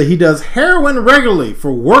says that he does heroin regularly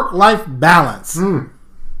for work-life balance.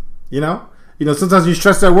 You know, sometimes you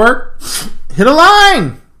stress at work, hit a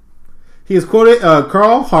line. He is quoted.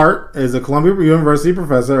 Carl Hart is a Columbia University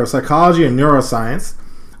professor of psychology and neuroscience.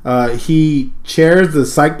 He chairs the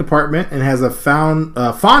psych department and has a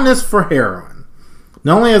fondness for heroin,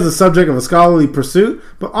 not only as a subject of a scholarly pursuit,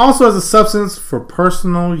 but also as a substance for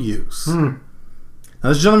personal use. Now,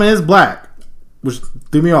 this gentleman is black, which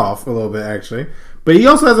threw me off a little bit, actually. But he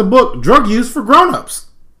also has a book, Drug Use for Grown-Ups.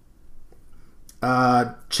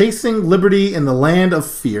 Chasing Liberty in the Land of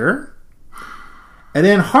Fear. And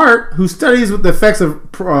then Hart, who studies with the effects of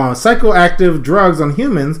psychoactive drugs on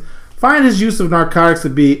humans, find his use of narcotics to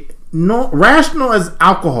be rational as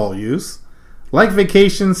alcohol use. Like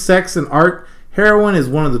vacation, sex, and art, heroin is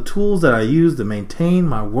one of the tools that I use to maintain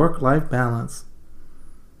my work-life balance.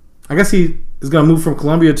 I guess he is going to move from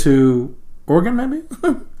Columbia to Oregon, maybe?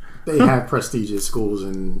 They have prestigious schools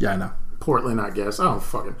in Yeah, I know. Portland, I guess. I don't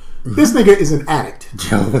fucking. This nigga is an addict.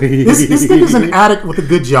 Joey. This nigga's an addict with a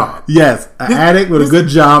good job. Yes, an addict with a good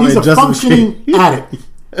job. He's and a functioning addict.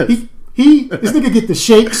 This nigga get the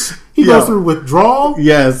shakes. He goes through withdrawal.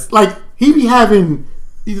 Yes. Like, he be having,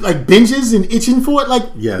 like, binges and itching for it. Like,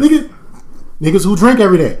 Yes. niggas who drink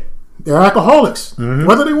every day, they're alcoholics,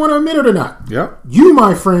 whether they want to admit it or not. Yep. You,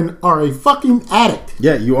 my friend, are a fucking addict.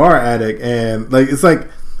 Yeah, you are an addict, and like it's like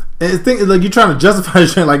you're trying to justify your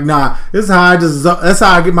shit. Like, nah, that's how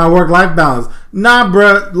I get my work life balance. Nah,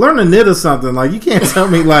 bruh, learn to knit or something. Like, you can't tell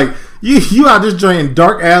me like you out just joining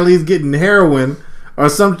dark alleys getting heroin or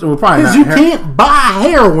something. Well, probably Because not. you can't buy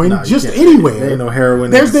heroin just anywhere. There ain't no heroin.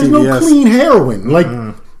 There's at no CVS. clean heroin. Like,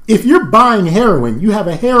 if you're buying heroin, you have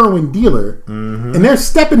a heroin dealer, and they're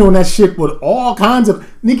stepping on that shit with all kinds of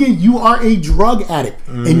nigga. You are a drug addict,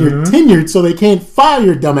 and you're tenured, so they can't fire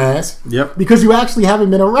your dumbass. Yep. Because you actually haven't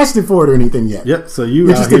been arrested for it or anything yet. Yep. So you're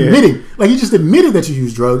Just here. admitting, like you just admitted that you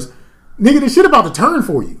use drugs, nigga. This shit about to turn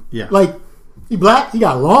for you. Yeah. Like, he black, he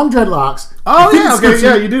got long dreadlocks. Oh He fit yeah, the okay, description.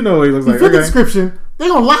 yeah, you do know what he looks You like. fit the Okay. description. They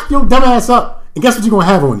gonna lock your dumb ass up, and guess what you gonna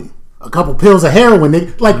have on you? A couple pills of heroin. They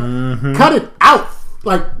like cut it out.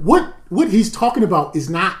 Like what he's talking about is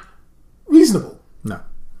not reasonable. No,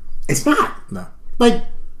 It's not. no. Like,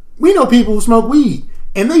 we know people who smoke weed,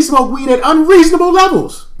 and they smoke weed at unreasonable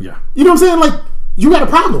levels. Yeah, You know what I'm saying? Like, you got a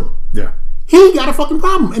problem. yeah. He got a fucking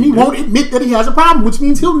problem, and he won't admit that he has a problem, which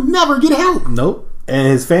means he'll never get help. Nope. And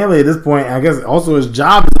his family at this point, I guess, also his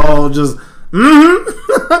job is all just,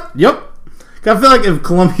 yep. 'Cause I feel like if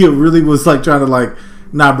Columbia really was like trying to like,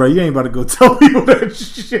 nah, bro, you ain't about to go tell people that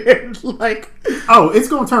shit. Like, Oh, it's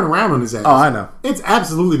gonna turn around on his ass. oh, I know. It's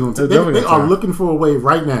absolutely going to. It's They definitely gonna are turn. looking for a way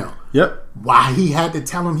right now Yep, why he had to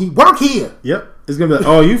tell him he work here. yep. It's gonna be like,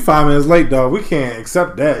 oh, you 5 minutes late, dog. We can't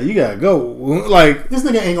accept that. You gotta go. Like, This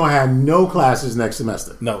nigga ain't gonna have no classes next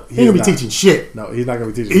semester. No, he ain't gonna be not. teaching shit. no, he's not gonna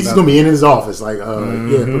be teaching. He's just nothing. gonna be in his office, like,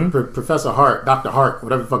 yeah, Professor Hart, Dr. Hart,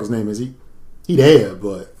 whatever the fuck his name is. He there,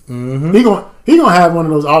 but he gonna have one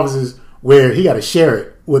of those offices where he got to share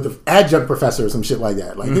it with the adjunct professor or some shit like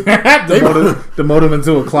that. Like, demote him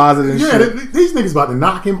into a closet and yeah, shit. these niggas about to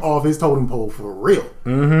knock him off his totem pole for real.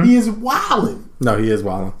 He is wilding. No, he is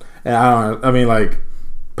wilding. And I mean, like,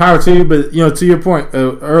 power to you, but, you know, to your point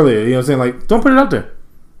earlier, you know what I'm saying? Like, don't put it out there.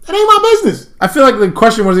 That ain't my business. I feel like the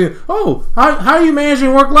question was, oh, how are you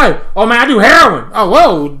managing work life? Oh, man, I do heroin. Oh,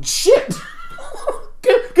 whoa, shit.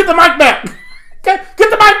 Get the mic back. Get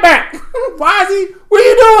the mic back. Why is he? What are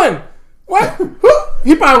you doing? What?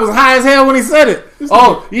 He probably was high as hell when he said it.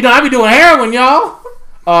 Oh, you know, I be doing heroin, y'all.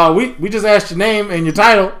 We just asked your name and your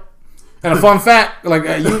title. And a fun fact, like,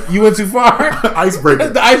 you went too far. Icebreaker.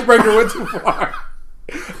 The icebreaker went too far.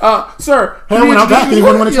 Sir, Heroin out back.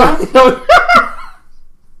 Anyone want to try?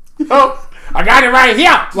 Yo, I got it right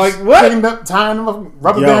here. Like, what? Picking up, tying a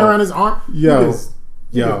rubber Yo. band around his arm. Yo, Niggas-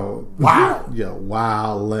 yo, Wow. yo,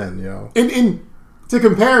 wow, Len, yo. And to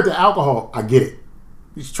compare it to alcohol, I get it.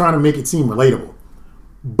 He's trying to make it seem relatable,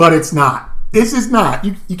 but it's not. This is not.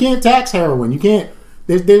 You can't tax heroin. You can't.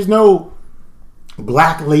 There's no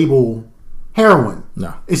black label heroin.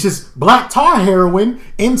 No. It's just black tar heroin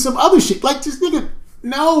and some other shit. Like, this nigga,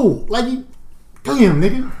 no. Like, you, damn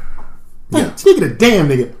nigga. Damn, speaking of damn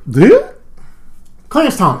nigga, Dude?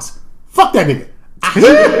 Clarence Thomas. Fuck that nigga. I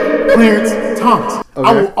hate Clarence Thomas.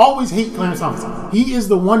 I will always hate Clarence Thomas. He is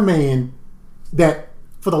the one man that,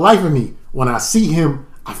 for the life of me, when I see him,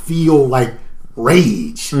 I feel like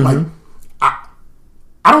rage. Like,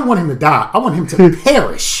 I don't want him to die. I want him to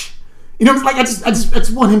perish. You know, it's like I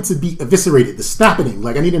just want him to be eviscerated, the snapping.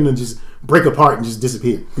 Like, I need him to just break apart and just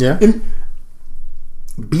disappear. Yeah. And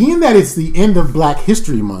being that it's the end of Black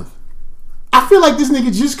History Month, I feel like this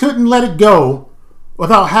nigga just couldn't let it go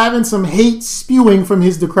without having some hate spewing from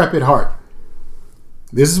his decrepit heart.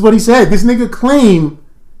 This is what he said. This nigga claimed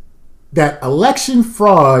that election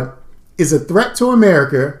fraud is a threat to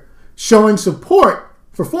America, showing support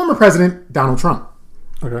for former President Donald Trump.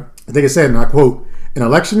 Okay. I think it said, and I quote, "An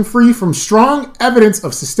election free from strong evidence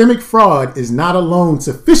of systemic fraud is not alone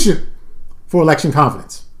sufficient for election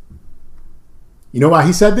confidence." You know why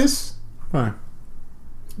he said this? Fine.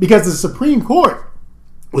 Because the Supreme Court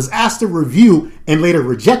was asked to review and later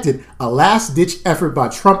rejected a last-ditch effort by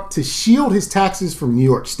Trump to shield his taxes from New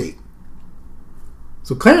York State.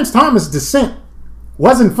 So Clarence Thomas' dissent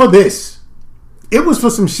wasn't for this. It was for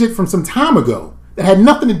some shit from some time ago that had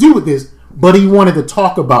nothing to do with this, but he wanted to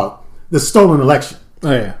talk about the stolen election.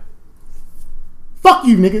 Oh, yeah. Fuck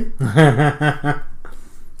you, nigga.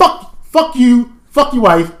 fuck you. Fuck your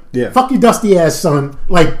wife. Yeah. Fuck your dusty ass son.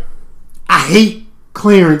 Like, I hate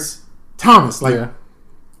Clarence Thomas. Like, Yeah.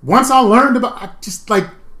 once I learned about, I just like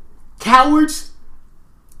cowards,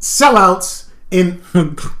 sellouts, and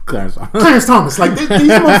Clarence Thomas. Like these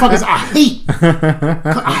motherfuckers, I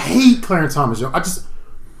hate Clarence Thomas. Yo,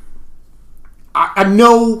 I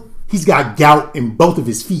know he's got gout in both of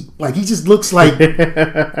his feet. Like he just looks like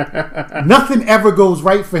nothing ever goes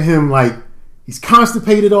right for him. Like he's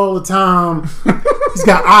constipated all the time. He's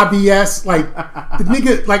got IBS. Like the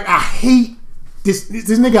nigga. Like I hate this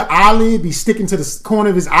nigga eyelid be sticking to the corner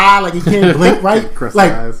of his eye. Like he can't blink right.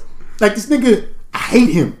 Like this nigga. I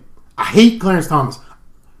hate him. I hate Clarence Thomas.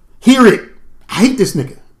 Hear it. I hate this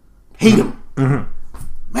nigga. Hate him.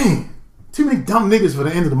 Man, too many dumb niggas for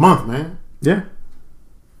the end of the month, man. Yeah.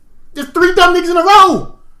 There's 3 dumb niggas in a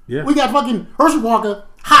row. Yeah. We got fucking Herschel Walker,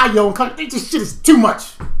 Hayo, and Clarence. This shit is too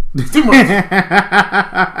much. It's too much.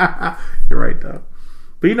 You're right, though.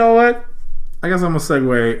 But you know what? I guess I'm going to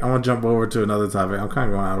segue. I'm going to jump over to another topic. I'm kind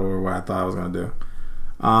of going out over what I thought I was going to do.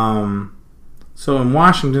 So in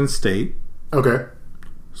Washington State, Okay.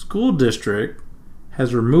 school district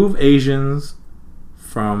has removed Asians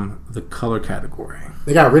from the color category.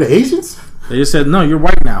 They got rid of Asians? They just said, no, you're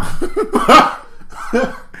white now.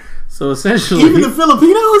 So essentially, Even the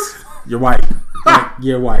Filipinos? you're white. Like,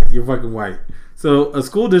 you're white. You're fucking white. So a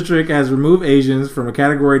school district has removed Asians from a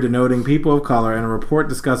category denoting people of color in a report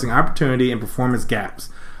discussing opportunity and performance gaps.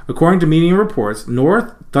 According to media reports,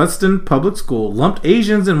 North Thurston Public School lumped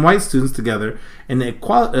Asians and white students together in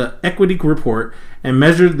the equity report and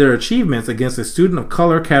measured their achievements against a student of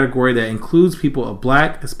color category that includes people of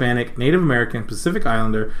Black, Hispanic, Native American, Pacific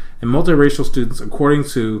Islander, and multiracial students, according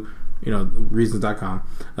to reasons.com,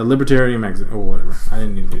 a libertarian magazine, or whatever. I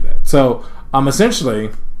didn't need to do that. So, essentially,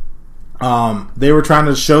 they were trying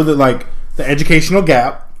to show that, like, the educational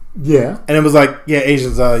gap. Yeah. And it was like, yeah,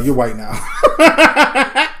 Asians, you're white now.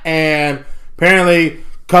 And apparently,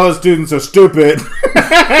 colored students are stupid.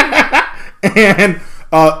 And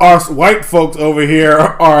our white folks over here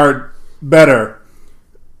are better.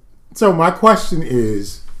 So my question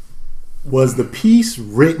is, was the piece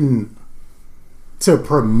written to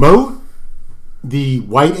promote the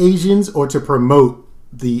white Asians or to promote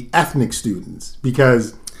the ethnic students?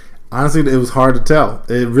 Because honestly, it was hard to tell.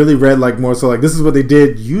 It really read like more so like, this is what they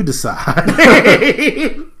did, you decide.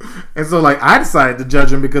 And so like I decided to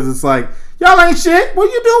judge them because it's like, y'all ain't shit. What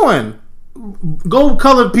you doing? Go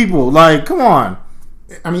colored people. Like, come on.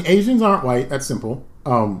 I mean, Asians aren't white. That's simple.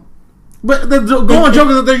 But the going joke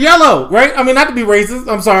is that they're yellow, right? I mean, not to be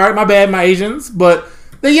racist. I'm sorry, my bad, my Asians, but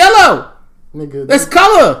they're yellow. Nigga, That's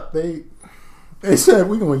color. They said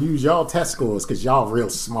we're gonna use y'all test scores because y'all real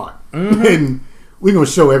smart, and we're gonna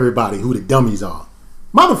show everybody who the dummies are.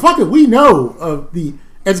 Motherfucker, we know of the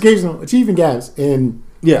educational achievement gaps and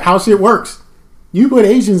how shit works. You put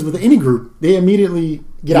Asians with any group, they immediately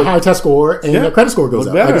get a higher test score and their credit score goes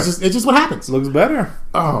up. Like it's just what happens. Looks better.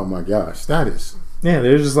 Oh my gosh, that is. Yeah,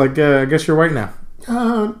 they're just like, I guess you're white now.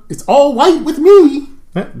 It's all white with me.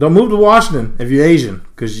 Yeah, don't move to Washington if you're Asian,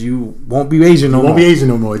 because you won't be Asian no more. You won't be Asian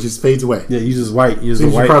no more. It just fades away. Yeah, you just white. You As just soon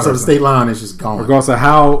as white you cross over the person. state line, it's just gone. Regardless of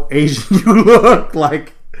how Asian you look,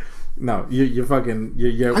 like, no, you're fucking.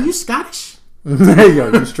 You're, Are you Scottish? yo,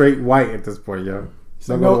 you're straight white at this point, yo.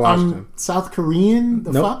 Don't go to No, Washington. I'm South Korean.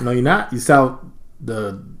 The Nope, fuck? no, you're not. You South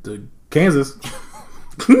the Kansas.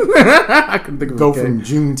 I couldn't think of Go a K. from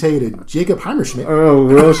June Tay to Jacob Heimerschmidt. Oh,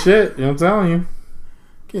 real shit. You know what I'm telling you.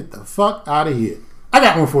 Get the fuck out of here. I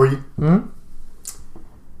got one for you.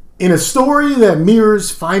 In a story that mirrors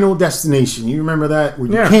Final Destination, you remember that? Where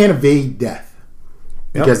you can't evade death.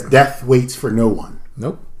 Because death waits for no one.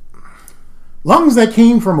 Nope. Lungs that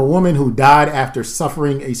came from a woman who died after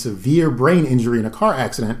suffering a severe brain injury in a car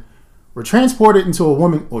accident were transported into a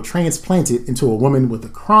woman, or transplanted into a woman with a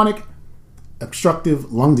chronic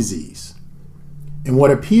obstructive lung disease in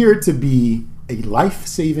what appeared to be a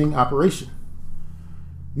life-saving operation.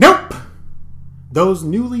 Nope! Those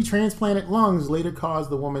newly transplanted lungs later caused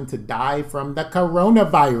the woman to die from the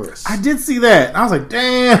coronavirus. I did see that. I was like,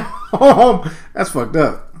 damn. That's fucked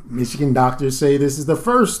up. Michigan doctors say this is the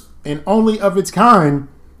first and only of its kind,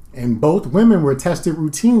 and both women were tested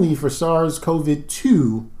routinely for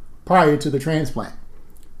SARS-CoV-2 prior to the transplant.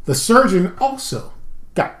 The surgeon also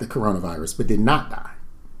got the coronavirus, but did not die.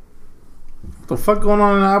 What the fuck going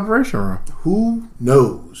on in the operation room? Who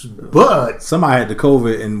knows? But Somebody had the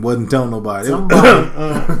COVID and wasn't telling nobody.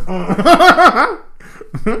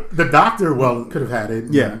 the doctor, could have had it.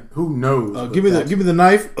 Yeah. Who knows? But give me the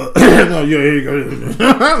knife. No, yeah, here you go.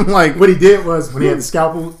 I'm like, what he did was when he had the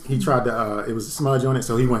scalpel, he tried to. It was a smudge on it,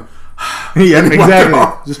 so he went. yeah, walked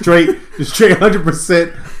off. exactly. Just straight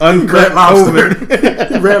 100% uncut Red Lobster.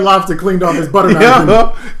 COVID. Red Lobster cleaned off his butter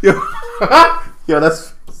knife. Yo,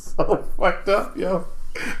 that's so fucked up, yo.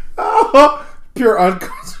 Oh, pure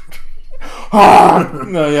unconcentrated. Oh,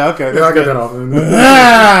 no, yeah, okay. Yeah, I got that off.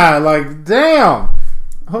 Like, damn.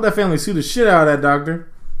 I hope that family sued the shit out of that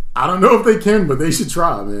doctor. I don't know if they can, but they should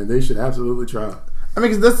try, man. They should absolutely try. I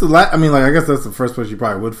mean, 'cause that's the I mean, like, I guess that's the first place you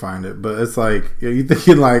probably would find it. But it's like, you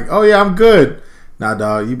thinking like, oh yeah, I'm good. Nah,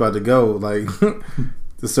 dog, you about to go. Like,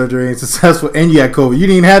 the surgery ain't successful, and you had COVID. You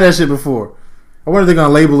didn't even have that shit before. I wonder if they're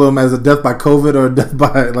gonna label them as a death by COVID or a death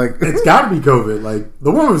by like. It's got to be COVID. Like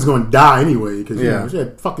the woman was going to die anyway because you Yeah. know, she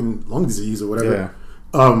had fucking lung disease or whatever.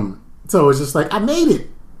 Yeah. So it's just like I made it.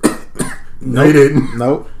 No, you didn't.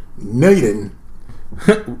 Nope. No, you didn't.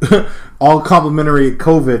 All complimentary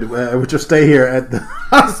COVID with your stay here at the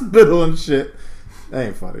hospital and shit. That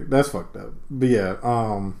ain't funny. That's fucked up. But yeah,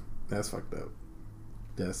 that's fucked up.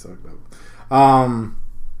 That's fucked up. I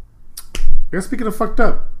guess speaking of fucked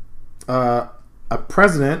up, a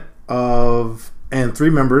president of and 3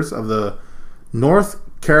 members of the North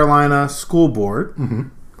Carolina School Board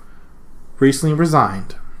recently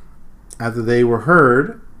resigned after they were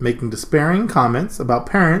heard making disparaging comments about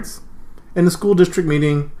parents in the school district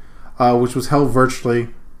meeting, which was held virtually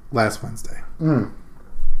last Wednesday.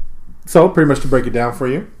 So, pretty much to break it down for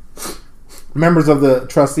you, members of the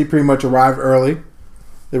trustee pretty much arrived early.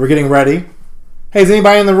 They were getting ready. Hey, is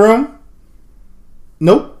anybody in the room?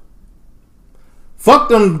 Nope. Fuck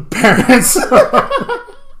them parents.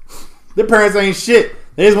 Their parents ain't shit.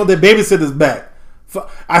 They just want their babysitters back.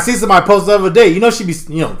 I see somebody post the other day. You know she be,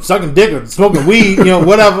 sucking dick or smoking weed,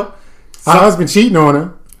 whatever. Her husband cheating on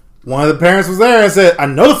her. One of the parents was there and said, I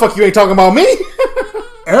know the fuck you ain't talking about me.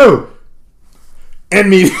 Oh. And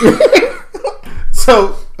me.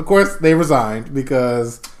 So, of course, they resigned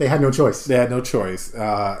because They had no choice. they had no choice.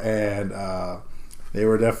 And they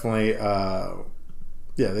were definitely,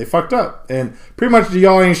 they fucked up. And pretty much the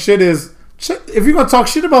y'all ain't shit is, if you're going to talk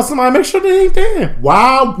shit about somebody, make sure they ain't there.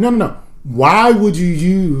 Why? No. Why would you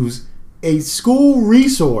use a school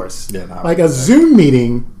resource like a Zoom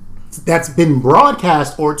meeting that's been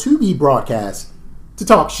broadcast or to be broadcast to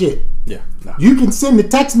talk shit? Yeah. No. You can send a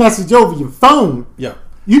text message over your phone. Yeah.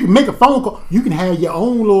 You can make a phone call. You can have your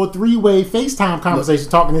own little 3-way FaceTime conversation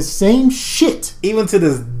talking this same shit. Even to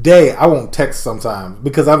this day, I won't text sometimes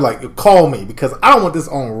because I'm like, call me because I don't want this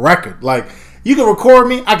on record. Like, you can record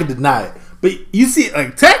me, I can deny it. But you see it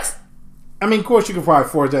like text, I mean, of course, you can probably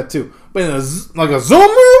forge that too. But in a Zoom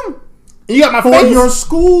room, you got my For face? your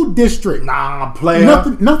school district. Nah, player.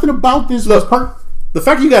 Nothing about this was The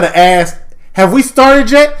fact you got to ask, have we started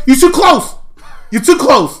yet? You too close. You too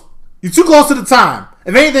close. You too close to the time.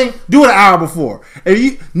 If anything, do it an hour before. If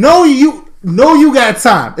you know you got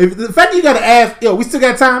time. If the fact you got to ask, we still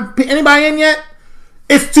got time. Anybody in yet?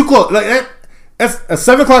 It's too close. Like that's a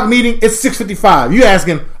 7:00 meeting. It's 6:55. You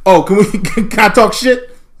asking? Oh, can I talk shit?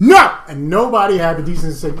 No. And nobody had the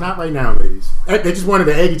decency to say, not right now, ladies. They just wanted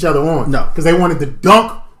to egg each other on. No. Because they wanted to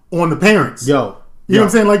dunk on the parents. You know what I'm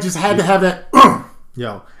saying? Like, just had to have that.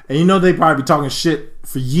 Yo. And they probably be talking shit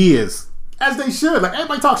for years. As they should. Like,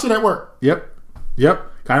 everybody talk shit at work. Yep.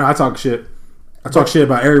 I talk shit. I talk shit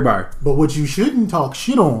about everybody. But what you shouldn't talk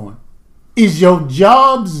shit on is your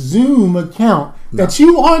job Zoom account that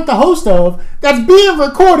you aren't the host of that's being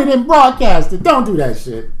recorded and broadcasted. Don't do that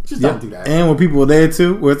shit. Just don't do that. And when people are there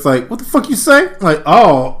too, where it's like, what the fuck you say? Like,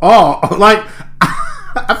 oh, like,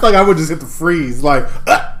 I feel like I would just hit the freeze. Like,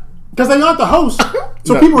 because they aren't the host.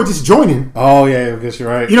 So people are just joining. Oh, yeah, I guess you're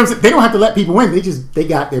right. You know what I'm saying? They don't have to let people in. They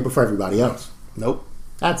got there before everybody else. Nope.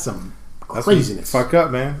 That's some That's craziness. Fuck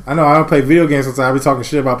up, man. I know I don't play video games sometimes. I be talking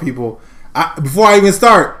shit about people. Before I even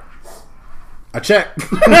start, I check.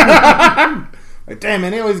 Like, damn,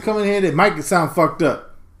 man, they always come in here. They might sound fucked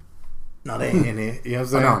up. No, they ain't in here. You know what I'm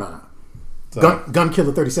saying? No. So, Gun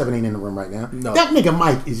Killer 37 ain't in the room right now. No. That nigga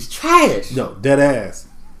Mike is trash. No, dead ass.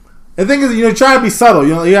 The thing is, try to be subtle.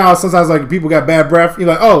 You know how sometimes like people got bad breath. You're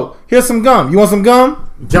like, oh, here's some gum. You want some gum?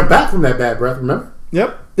 Jump back from that bad breath, remember?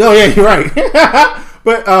 Yep. Oh yeah, you're right.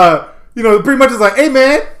 But pretty much it's like, hey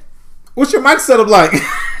man, what's your mic setup like?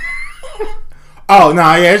 Oh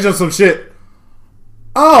nah, yeah, it's just some shit.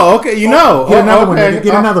 Oh, okay, Get another one. Okay.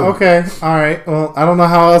 Get another one. Okay, all right. Well, I don't know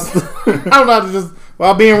how else. I don't know how to just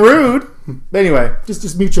while being rude. But anyway,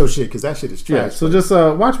 Just mute your shit because that shit is trash. yeah. So just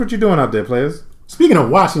watch what you're doing out there, players. Speaking of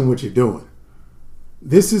watching what you're doing,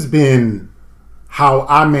 this has been how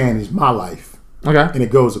I manage my life, Okay. and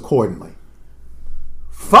it goes accordingly.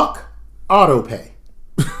 Fuck autopay.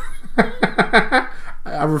 I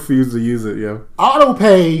refuse to use it, yo.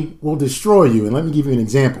 Autopay will destroy you, and let me give you an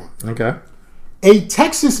example. Okay. A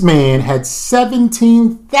Texas man had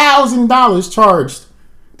 $17,000 charged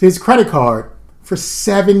to his credit card for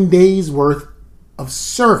 7 days worth of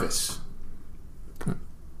service.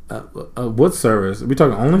 What service? Are we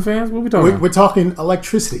talking OnlyFans? What are we talking? We're talking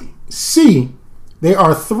electricity. C, there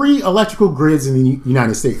are 3 electrical grids in the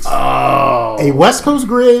United States. Oh. A West Coast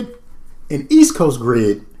grid, an East Coast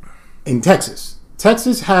grid, in Texas.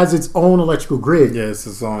 Texas has its own electrical grid. Yeah, it's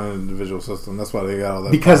its own individual system. That's why they got all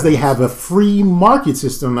that. Because they have a free market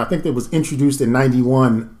system. I think that was introduced in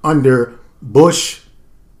 91 under Bush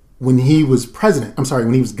when he was president. I'm sorry,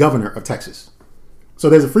 when he was governor of Texas. So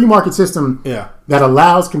there's a free market system that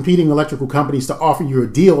allows competing electrical companies to offer you a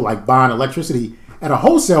deal like buying electricity at a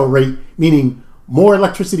wholesale rate, meaning more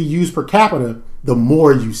electricity used per capita, the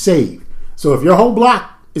more you save. So if your whole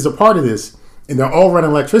block is a part of this and they're all running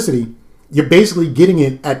electricity, you're basically getting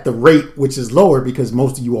it at the rate which is lower because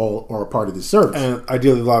most of you all are a part of this service. And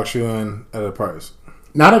ideally locks you in at a price.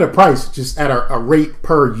 Not at a price, just at a rate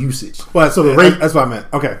per usage. Well, so the rate, that's what I meant.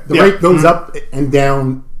 Okay. The rate goes up and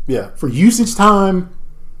down for usage time,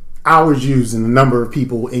 hours used, and the number of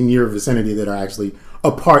people in your vicinity that are actually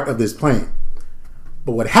a part of this plan.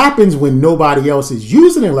 But what happens when nobody else is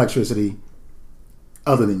using electricity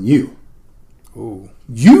other than you? Ooh.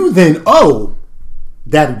 You then owe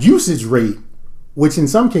that usage rate, which in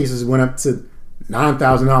some cases went up to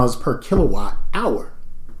 $9,000 per kilowatt hour.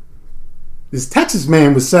 This Texas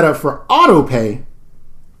man was set up for auto pay,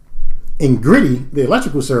 and Gritty, the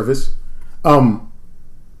electrical service,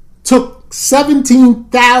 took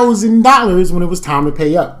 $17,000 when it was time to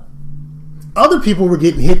pay up. Other people were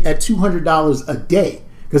getting hit at $200 a day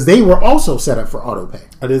because they were also set up for auto pay.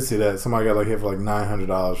 I did see that. Somebody got like hit for like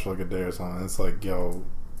 $900 for like a day or something. It's like, yo.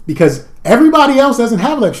 Because everybody else doesn't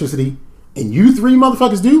have electricity, and you 3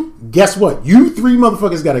 motherfuckers do, guess what? You 3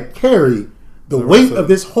 motherfuckers got to carry the weight of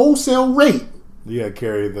this wholesale rate. You got to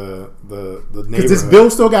carry the neighborhood. Because this bill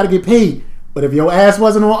still got to get paid. But if your ass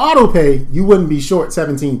wasn't on auto pay, you wouldn't be short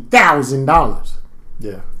 $17,000.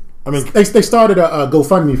 Yeah. I mean, they started a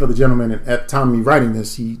GoFundMe for the gentleman at the time of me writing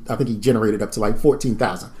this. I think he generated up to like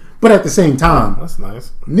 $14,000. But at the same time, that's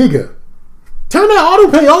nice. Nigga, turn that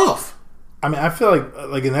auto pay off. I mean, I feel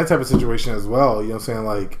like in that type of situation as well, you know what I'm saying?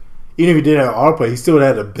 Like, even if he did have auto pay, he still would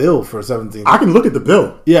have had a bill for $17,000. I can look at the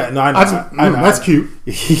bill. Yeah, no, I know. I know. That's cute.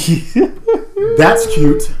 That's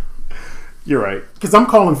cute. You're right. Because I'm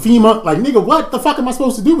calling FEMA, like, nigga, what the fuck am I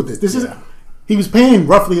supposed to do with this? This is he was paying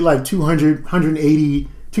roughly like $200, $180,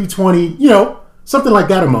 $220, you know, something like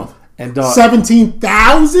that a month. And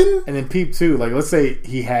 $17,000? And then peep too, like, let's say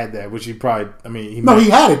he had that, which he probably, I mean, he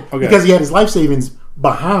had it because he had his life savings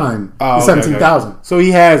behind the $17,000. Okay. So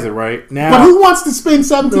he has it right now. But who wants to spend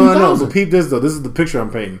 $17,000? No. So peep this though. This is the picture I'm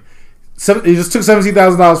painting. He just took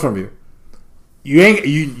 $17,000 from you.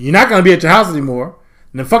 You're not gonna be at your house anymore.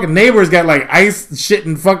 And the fucking neighbors got like ice and shit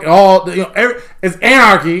and fucking all. You know, it's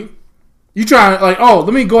anarchy. You trying to like, oh,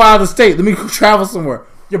 let me go out of the state. Let me go travel somewhere.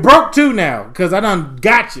 You're broke too now because I done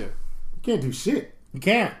got you. You can't do shit. You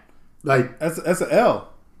can't. Like that's an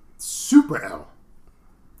L. Super L.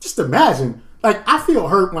 Just imagine. Like, I feel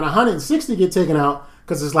hurt when 160 get taken out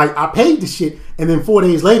because it's like I paid the shit and then 4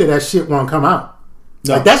 days later that shit won't come out.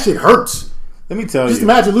 No. Like, that shit hurts. Let me tell you. Just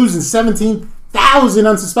imagine losing $17,000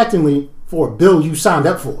 unsuspectingly for a bill you signed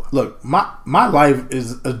up for. Look, my life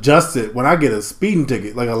is adjusted when I get a speeding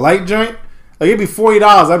ticket, like a light joint. Like, it'd be $40.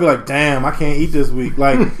 I'd be like, damn, I can't eat this week.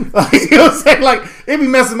 Like, you know what I'm saying? Like, it'd be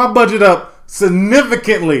messing my budget up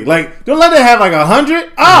significantly. Like, don't let it have like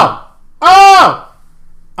 100. Oh!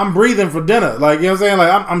 I'm breathing for dinner. Like, you know what I'm saying?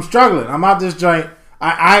 Like, I'm struggling. I'm out this joint.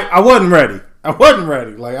 I wasn't ready.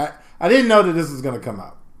 Like, I didn't know that this was going to come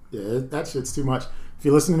out. Yeah, that shit's too much. If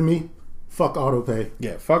you're listening to me, fuck auto pay.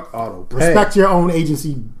 Yeah, fuck auto pay. Respect your own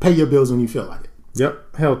agency. Pay your bills when you feel like it.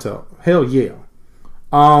 Yep. Hell yeah.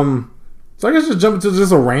 So I guess just jump into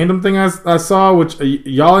just a random thing I saw, which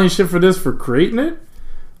y'all ain't shit for this for creating it.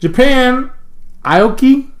 Japan,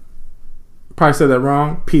 Aoki, probably said that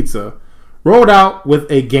wrong, pizza, rolled out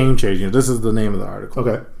with a game changer. This is the name of the article.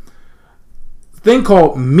 Okay. Thing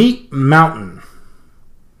called Meat Mountain.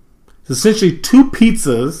 It's essentially 2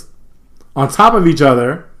 pizzas on top of each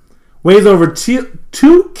other, weighs over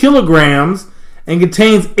 2 kilograms, and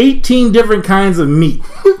contains 18 different kinds of meat.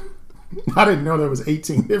 I didn't know there was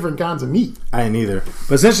 18 different kinds of meat. I didn't either.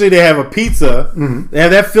 But essentially, they have a pizza. Mm-hmm. They have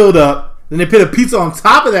that filled up. Then they put a pizza on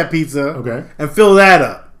top of that pizza. Okay. And fill that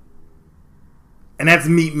up. And that's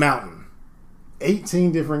Meat Mountain.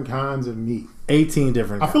 18 different kinds of meat. 18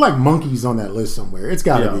 different kinds. I feel like monkey's on that list somewhere. It's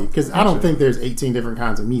got to be. Because I don't think there's 18 different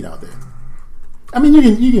kinds of meat out there. I mean,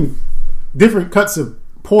 you can different cuts of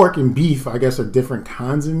pork and beef, I guess, are different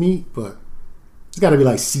kinds of meat. But it's got to be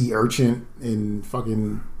like sea urchin and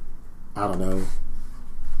fucking... I don't know.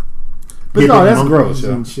 But no, that's gross.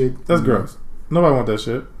 And shit. That's gross. Nobody want that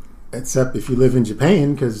shit. Except if you live in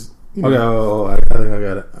Japan, because Okay, I think I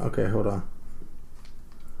got it. Okay, hold on.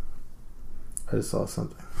 I just saw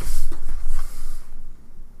something.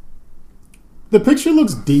 the picture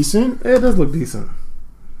looks decent. It does look decent.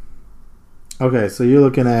 Okay, so you're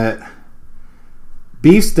looking at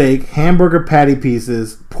beefsteak, hamburger patty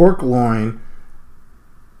pieces, pork loin,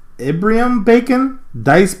 Ibrium bacon,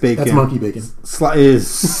 diced bacon. That's monkey bacon.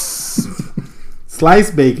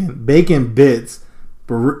 Sliced bacon, bacon bits,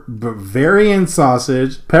 Bavarian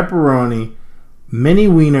sausage, pepperoni, mini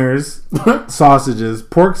wieners, sausages,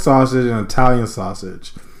 pork sausage, and Italian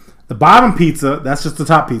sausage. The bottom pizza, that's just the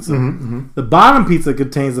top pizza. The bottom pizza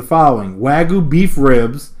contains the following: Wagyu beef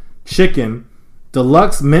ribs, chicken,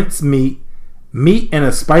 deluxe mince meat, meat and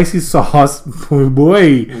a spicy sauce.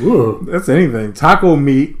 Boy, Ooh. that's anything. Taco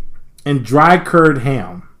meat and dry curd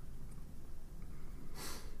ham.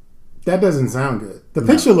 That doesn't sound good. The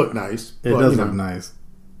picture looked nice. It but, does you know, look nice.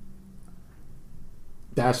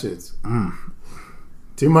 That shit's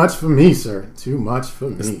too much for me, sir. Too much for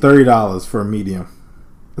me. It's $30 for a medium.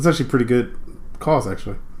 That's actually pretty good cost,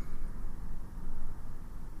 actually.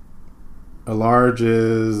 A large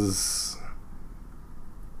is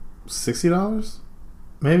 $60,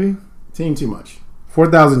 maybe. Team too much.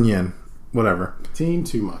 4,000 yen, whatever. Team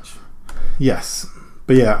too much. Yes,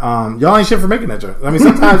 but yeah, y'all ain't shit for making that joke. I mean,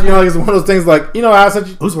 sometimes like, it's one of those things like I said.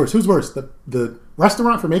 Who's worse? Who's worse? The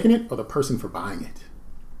restaurant for making it or the person for buying it?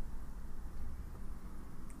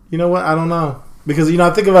 You know what? I don't know, because I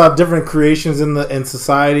think about different creations in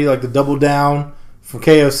society, like the Double Down from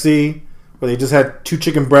KFC, where they just had 2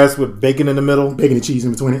 chicken breasts with bacon in the middle, Bacon and cheese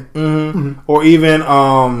in between it. or even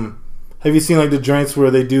have you seen like the joints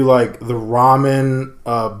where they do like the ramen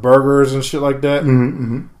burgers and shit like that?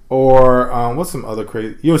 Or what's some other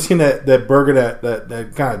crazy? You ever seen that burger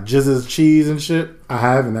that kind of jizzes cheese and shit? I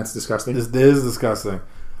have, and that's disgusting. This is disgusting.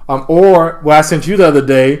 Or what I sent you the other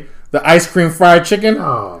day, the ice cream fried chicken.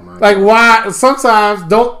 Oh my! Like, why? Sometimes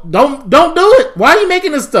don't do it. Why are you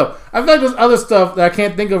making this stuff? I feel like there's other stuff that I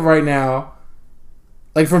can't think of right now,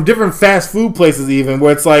 like from different fast food places, even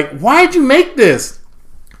where it's like, why did you make this?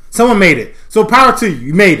 Someone made it, so power to you.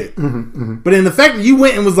 You made it. But in the fact that you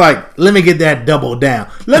went and was like, let me get that Double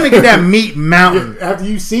Down. Let me get that meat mountain. After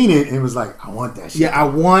you seen it, and was like, I want that shit. Yeah, I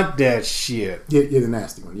want that shit. You're the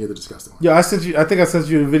nasty one. You're the disgusting one. Yeah, I think I sent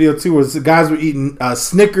you a video too, where the guys were eating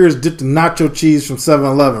Snickers dipped in nacho cheese from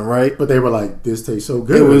 7-Eleven, right? But they were like, this tastes so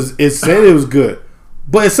good. It said it was good,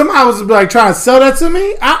 but if somebody was like trying to sell that to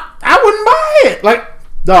me, I wouldn't buy it. Like,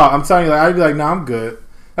 dog, I'm telling you, like, I'd be like, nah, I'm good.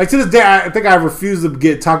 Like, to this day, I think I refuse to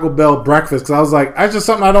get Taco Bell breakfast because I was like, that's just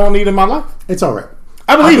something I don't need in my life. It's all right.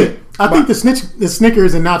 I believe it. I think the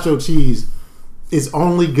Snickers and nacho cheese is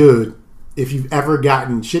only good if you've ever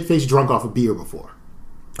gotten shit-faced drunk off a beer before.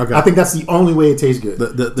 Okay. I think that's the only way it tastes good.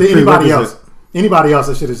 The to anybody else. prerequisite- Anybody else,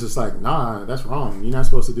 that shit is just like, nah, that's wrong. You're not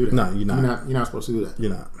supposed to do that. No, you're not. You're not supposed to do that.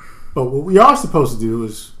 You're not. But what we are supposed to do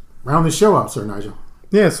is round the show out, Sir Nigel.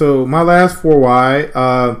 Yeah, so my last 4Y,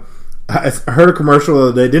 I heard a commercial the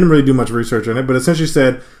other day. Didn't really do much research on it, but essentially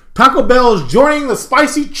said Taco Bell is joining the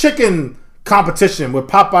spicy chicken competition with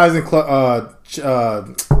Popeyes and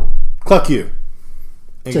Cluck You.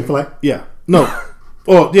 Chick-fil-A? Yeah. No.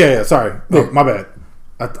 Oh, yeah, sorry. Oh, my bad.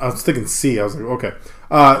 I was thinking C. I was like, okay.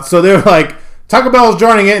 So they're like, Taco Bell is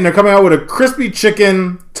joining it, and they're coming out with a crispy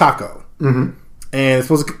chicken taco. And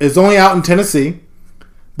it's only out in Tennessee,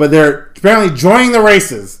 but they're apparently joining the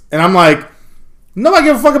races. And I'm like, nobody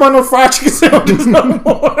give a fuck about no fried chicken sandwiches no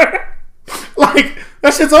more. Like,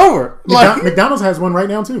 that shit's over. Like, McDonald's has one right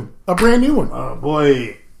now, too. A brand new one. oh,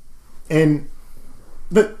 boy. And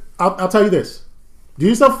but I'll tell you this. Do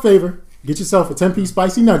yourself a favor. Get yourself a 10-piece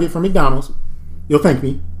spicy nugget from McDonald's. You'll thank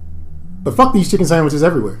me. But fuck these chicken sandwiches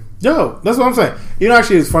everywhere. Yo, that's what I'm saying.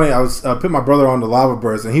 Actually, it's funny. I was put my brother on the lava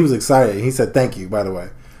burst, and he was excited. He said, thank you, by the way.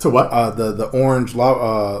 To what? The orange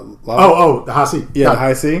lava. The high C. Yeah, the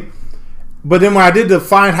High C. But then when I did the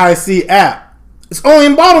Find High C app, it's only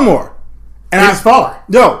in Baltimore. And It's far.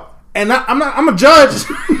 Yo, and I'm a judge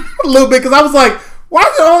a little bit because I was like, why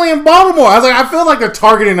is it only in Baltimore? I was like, I feel like they're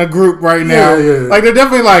targeting a group right now. Yeah. Like, they're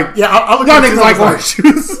definitely like, Yeah, I y'all niggas like orange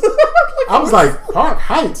juice. I was like, Park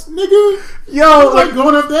Heights, nigga. Yo, Like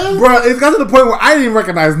going up there? bro, it got to the point where I didn't even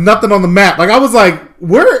recognize nothing on the map. Like, I was like,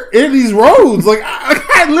 where are these roads? Like,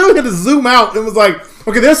 I literally had to zoom out. It was like,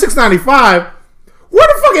 okay, there's 695. Where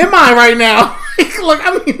the fuck am I right now?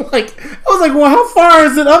 I was like, well, how far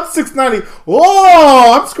is it up 690?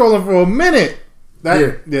 Oh, I'm scrolling for a minute.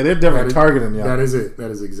 Yeah, they're definitely targeting y'all. That is it.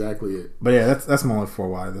 That is exactly it. But yeah, that's my only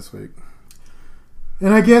 4Y this week.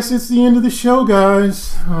 And I guess it's the end of the show,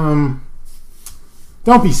 guys.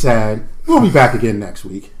 Don't be sad. We'll be back again next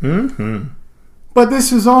week. Mm-hmm. But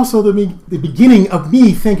this is also the beginning of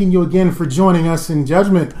me thanking you again for joining us in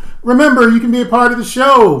judgment. Remember, you can be a part of the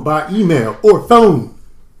show by email or phone.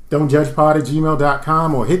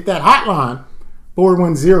 don'tjudgepod@gmail.com or hit that hotline,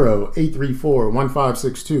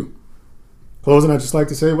 410-834-1562. Closing, I'd just like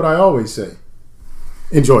to say what I always say.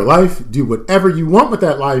 Enjoy life. Do whatever you want with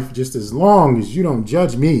that life, just as long as you don't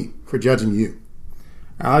judge me for judging you.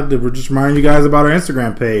 I'd like to just remind you guys about our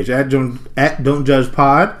Instagram page, at Don't Judge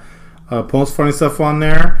Pod. Post funny stuff on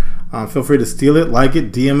there. Feel free to steal it, like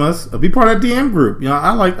it, DM us. Be part of that DM group. You know,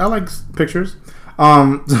 I like pictures.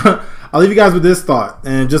 I'll leave you guys with this thought,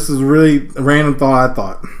 and just as really a random thought I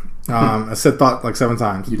thought. I said thought like 7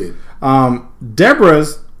 times. You did.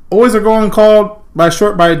 Deborahs always are going called by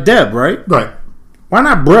Deb, right? Right. Why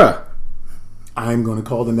not bruh? I'm going to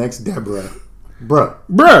call the next Deborah Bruh.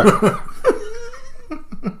 Bruh.